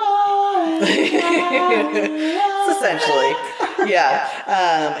 Essentially. Yeah.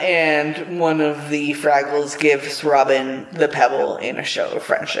 And one of the Fraggles gives Robin the pebble in a show of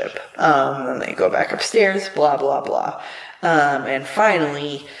friendship. Then they go back upstairs, blah, blah, blah. And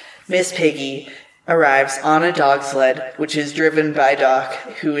finally, Miss Piggy arrives on a dog sled, which is driven by Doc,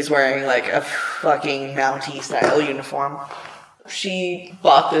 who is wearing like a fucking Mountie-style uniform. She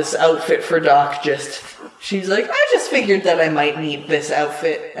bought this outfit for Doc she's like, I just figured that I might need this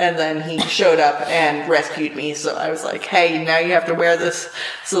outfit. And then he showed up and rescued me. So I was like, hey, now you have to wear this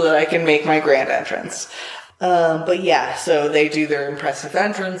so that I can make my grand entrance. But yeah, so they do their impressive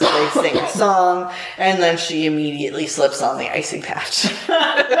entrance, they sing a song, and then she immediately slips on the icing patch.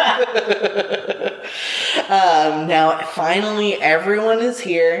 Now, finally, everyone is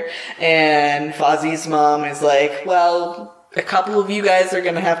here, and Fozzie's mom is like, well, a couple of you guys are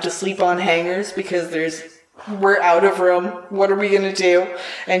gonna have to sleep on hangers because we're out of room. What are we gonna do?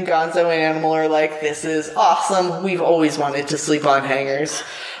 And Gonzo and Animal are like, this is awesome. We've always wanted to sleep on hangers.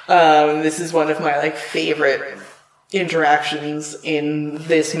 This is one of my favorite interactions in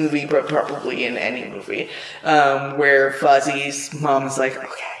this movie, but probably in any movie, where Fozzie's mom is like,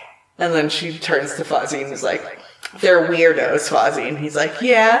 okay. And then she turns to Fozzie and is like, they're weirdos, Fozzie. And he's like,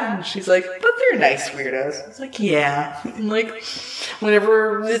 yeah. And she's like, but they're nice weirdos. It's like, yeah. And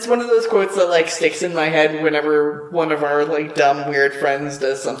whenever, it's one of those quotes that sticks in my head whenever one of our dumb weird friends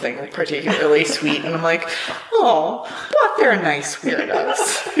does something particularly sweet. And I'm like, oh, but they're nice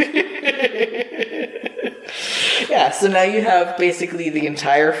weirdos. Yeah, so now you have basically the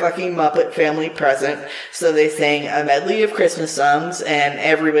entire fucking Muppet family present. So they sang a medley of Christmas songs, and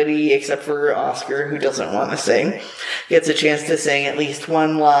everybody except for Oscar, who doesn't want to sing, gets a chance to sing at least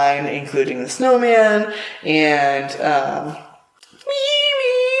one line, including the snowman, and,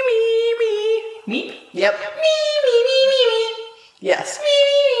 me. Yep. Me. Yes. Me.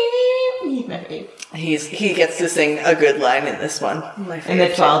 He gets to sing a good line in this one. In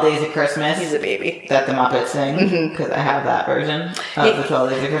the 12 Days of Christmas. He's a baby. That the Muppets sing, because I have that version of the 12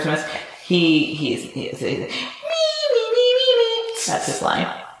 Days of Christmas. He's that's his line.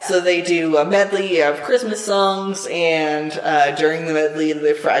 So they do a medley of Christmas songs, and during the medley,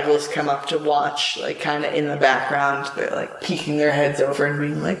 the Fraggles come up to watch, kind of in the background. They're, peeking their heads over and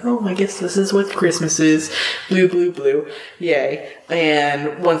being like, oh, I guess this is what Christmas is. Blue, blue, blue. Yay.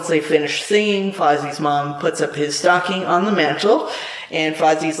 And once they finish singing, Fozzie's mom puts up his stocking on the mantle, and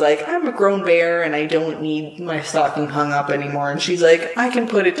Fozzie's like, I'm a grown bear, and I don't need my stocking hung up anymore. And she's like, I can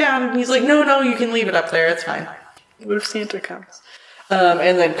put it down. And he's like, no, you can leave it up there. It's fine. What if Santa comes?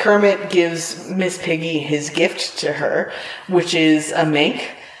 And then Kermit gives Miss Piggy his gift to her, which is a mink,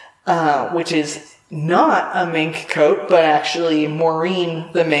 which is not a mink coat, but actually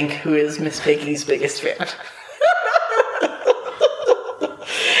Maureen the mink, who is Miss Piggy's biggest fan.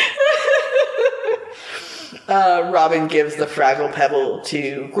 Robin gives the Fraggle Pebble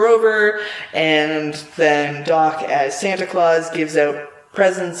to Grover, and then Doc, as Santa Claus, gives out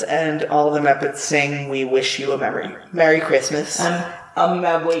presents, and all the Muppets sing, we wish you a Merry Christmas. A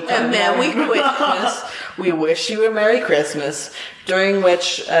Merry Christmas. We wish you a Merry Christmas. During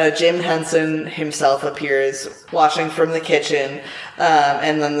which Jim Henson himself appears, watching from the kitchen,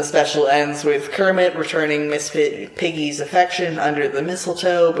 and then the special ends with Kermit returning Miss Piggy's affection under the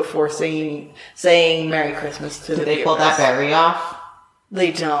mistletoe before saying Merry Christmas to the viewers. Did they pull that berry off?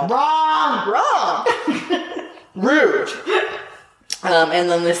 They don't. Wrong! Rude. And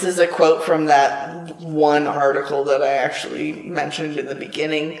then this is a quote from that one article that I actually mentioned in the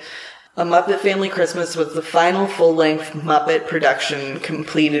beginning. A Muppet Family Christmas was the final full-length Muppet production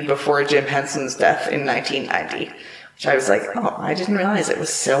completed before Jim Henson's death in 1990. Which I was like, oh, I didn't realize it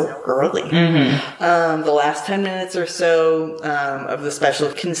was so early. Mm-hmm. The last 10 minutes or so of the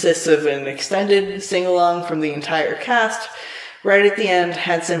special consists of an extended sing-along from the entire cast. Right at the end,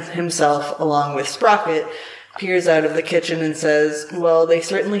 Henson himself, along with Sprocket, peers out of the kitchen and says, well, they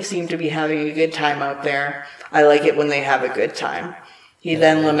certainly seem to be having a good time out there. I like it when they have a good time. He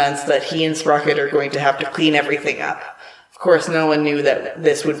then laments that he and Sprocket are going to have to clean everything up. Of course, no one knew that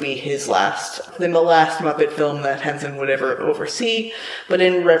this would be the last Muppet film that Henson would ever oversee, but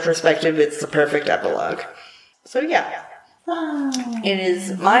in retrospective, it's the perfect epilogue. So yeah. It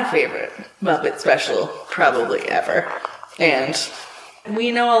is my favorite Muppet special, probably ever. And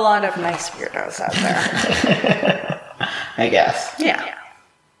we know a lot of nice weirdos out there. I guess. Yeah.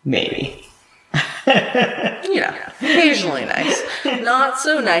 Maybe. Occasionally nice. Not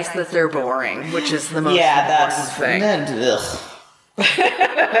so nice that they're boring, which is the most important thing.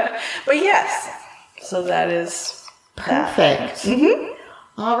 But yes. So that is perfect. Mm-hmm.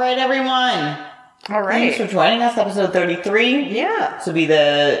 All right, everyone. All Thanks right. for joining us, episode 33. Yeah. This will be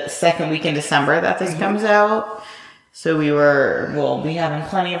the second week in December that this comes out. So we'll be having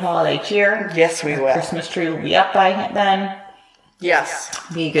plenty of holiday cheer. Yes, we will. Christmas tree will be up by then. Yes.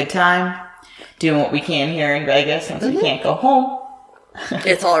 Be a good time. Doing what we can here in Vegas since we can't go home.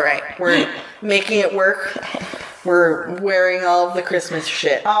 It's all right. We're making it work. We're wearing all of the Christmas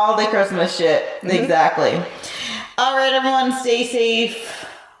shit. All the Christmas shit. Exactly. All right, everyone, stay safe.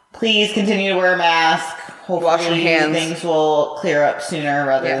 Please continue to wear a mask. Hopefully Wash your hands. things will clear up sooner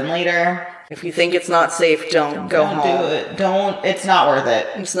rather than later. If you think it's not safe, don't go Don't home. do it. Don't. It's not worth it.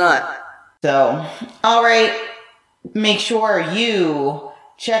 It's not. So, all right. Make sure you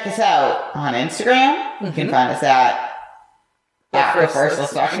check us out on Instagram. You can find us at the first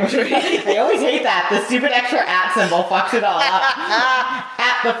Let's Talk Nerdy. I always hate that. The stupid extra at symbol fucks it all up.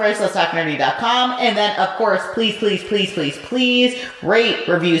 At thefirstlet'stalknerdy.com. And then, of course, please rate,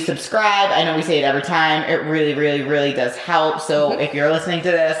 review, subscribe. I know we say it every time. It really, really, really does help. So if you're listening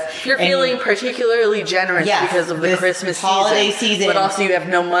to this, If you're feeling particularly generous because of the this Christmas holiday season, but also you have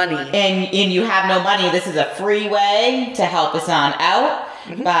no money. and you have no money, this is a free way to help us on out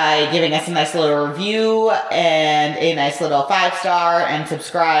by giving us a nice little review and a nice little 5-star and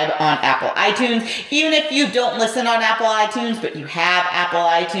subscribe on Apple iTunes. Even if you don't listen on Apple iTunes, but you have Apple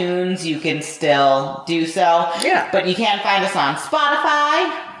iTunes, you can still do so. Yeah. But you can find us on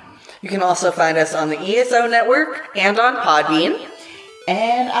Spotify. You can also find us on the ESO Network and on Podbean.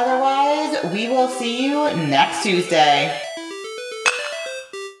 And otherwise, we will see you next Tuesday.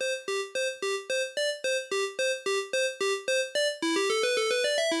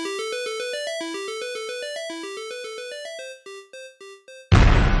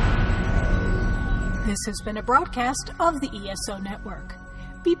 This has been a broadcast of the ESO Network.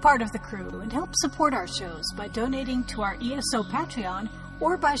 Be part of the crew and help support our shows by donating to our ESO Patreon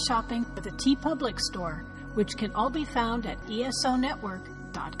or by shopping at the TeePublic store, which can all be found at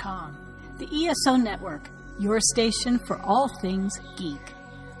esonetwork.com. The ESO Network, your station for all things geek.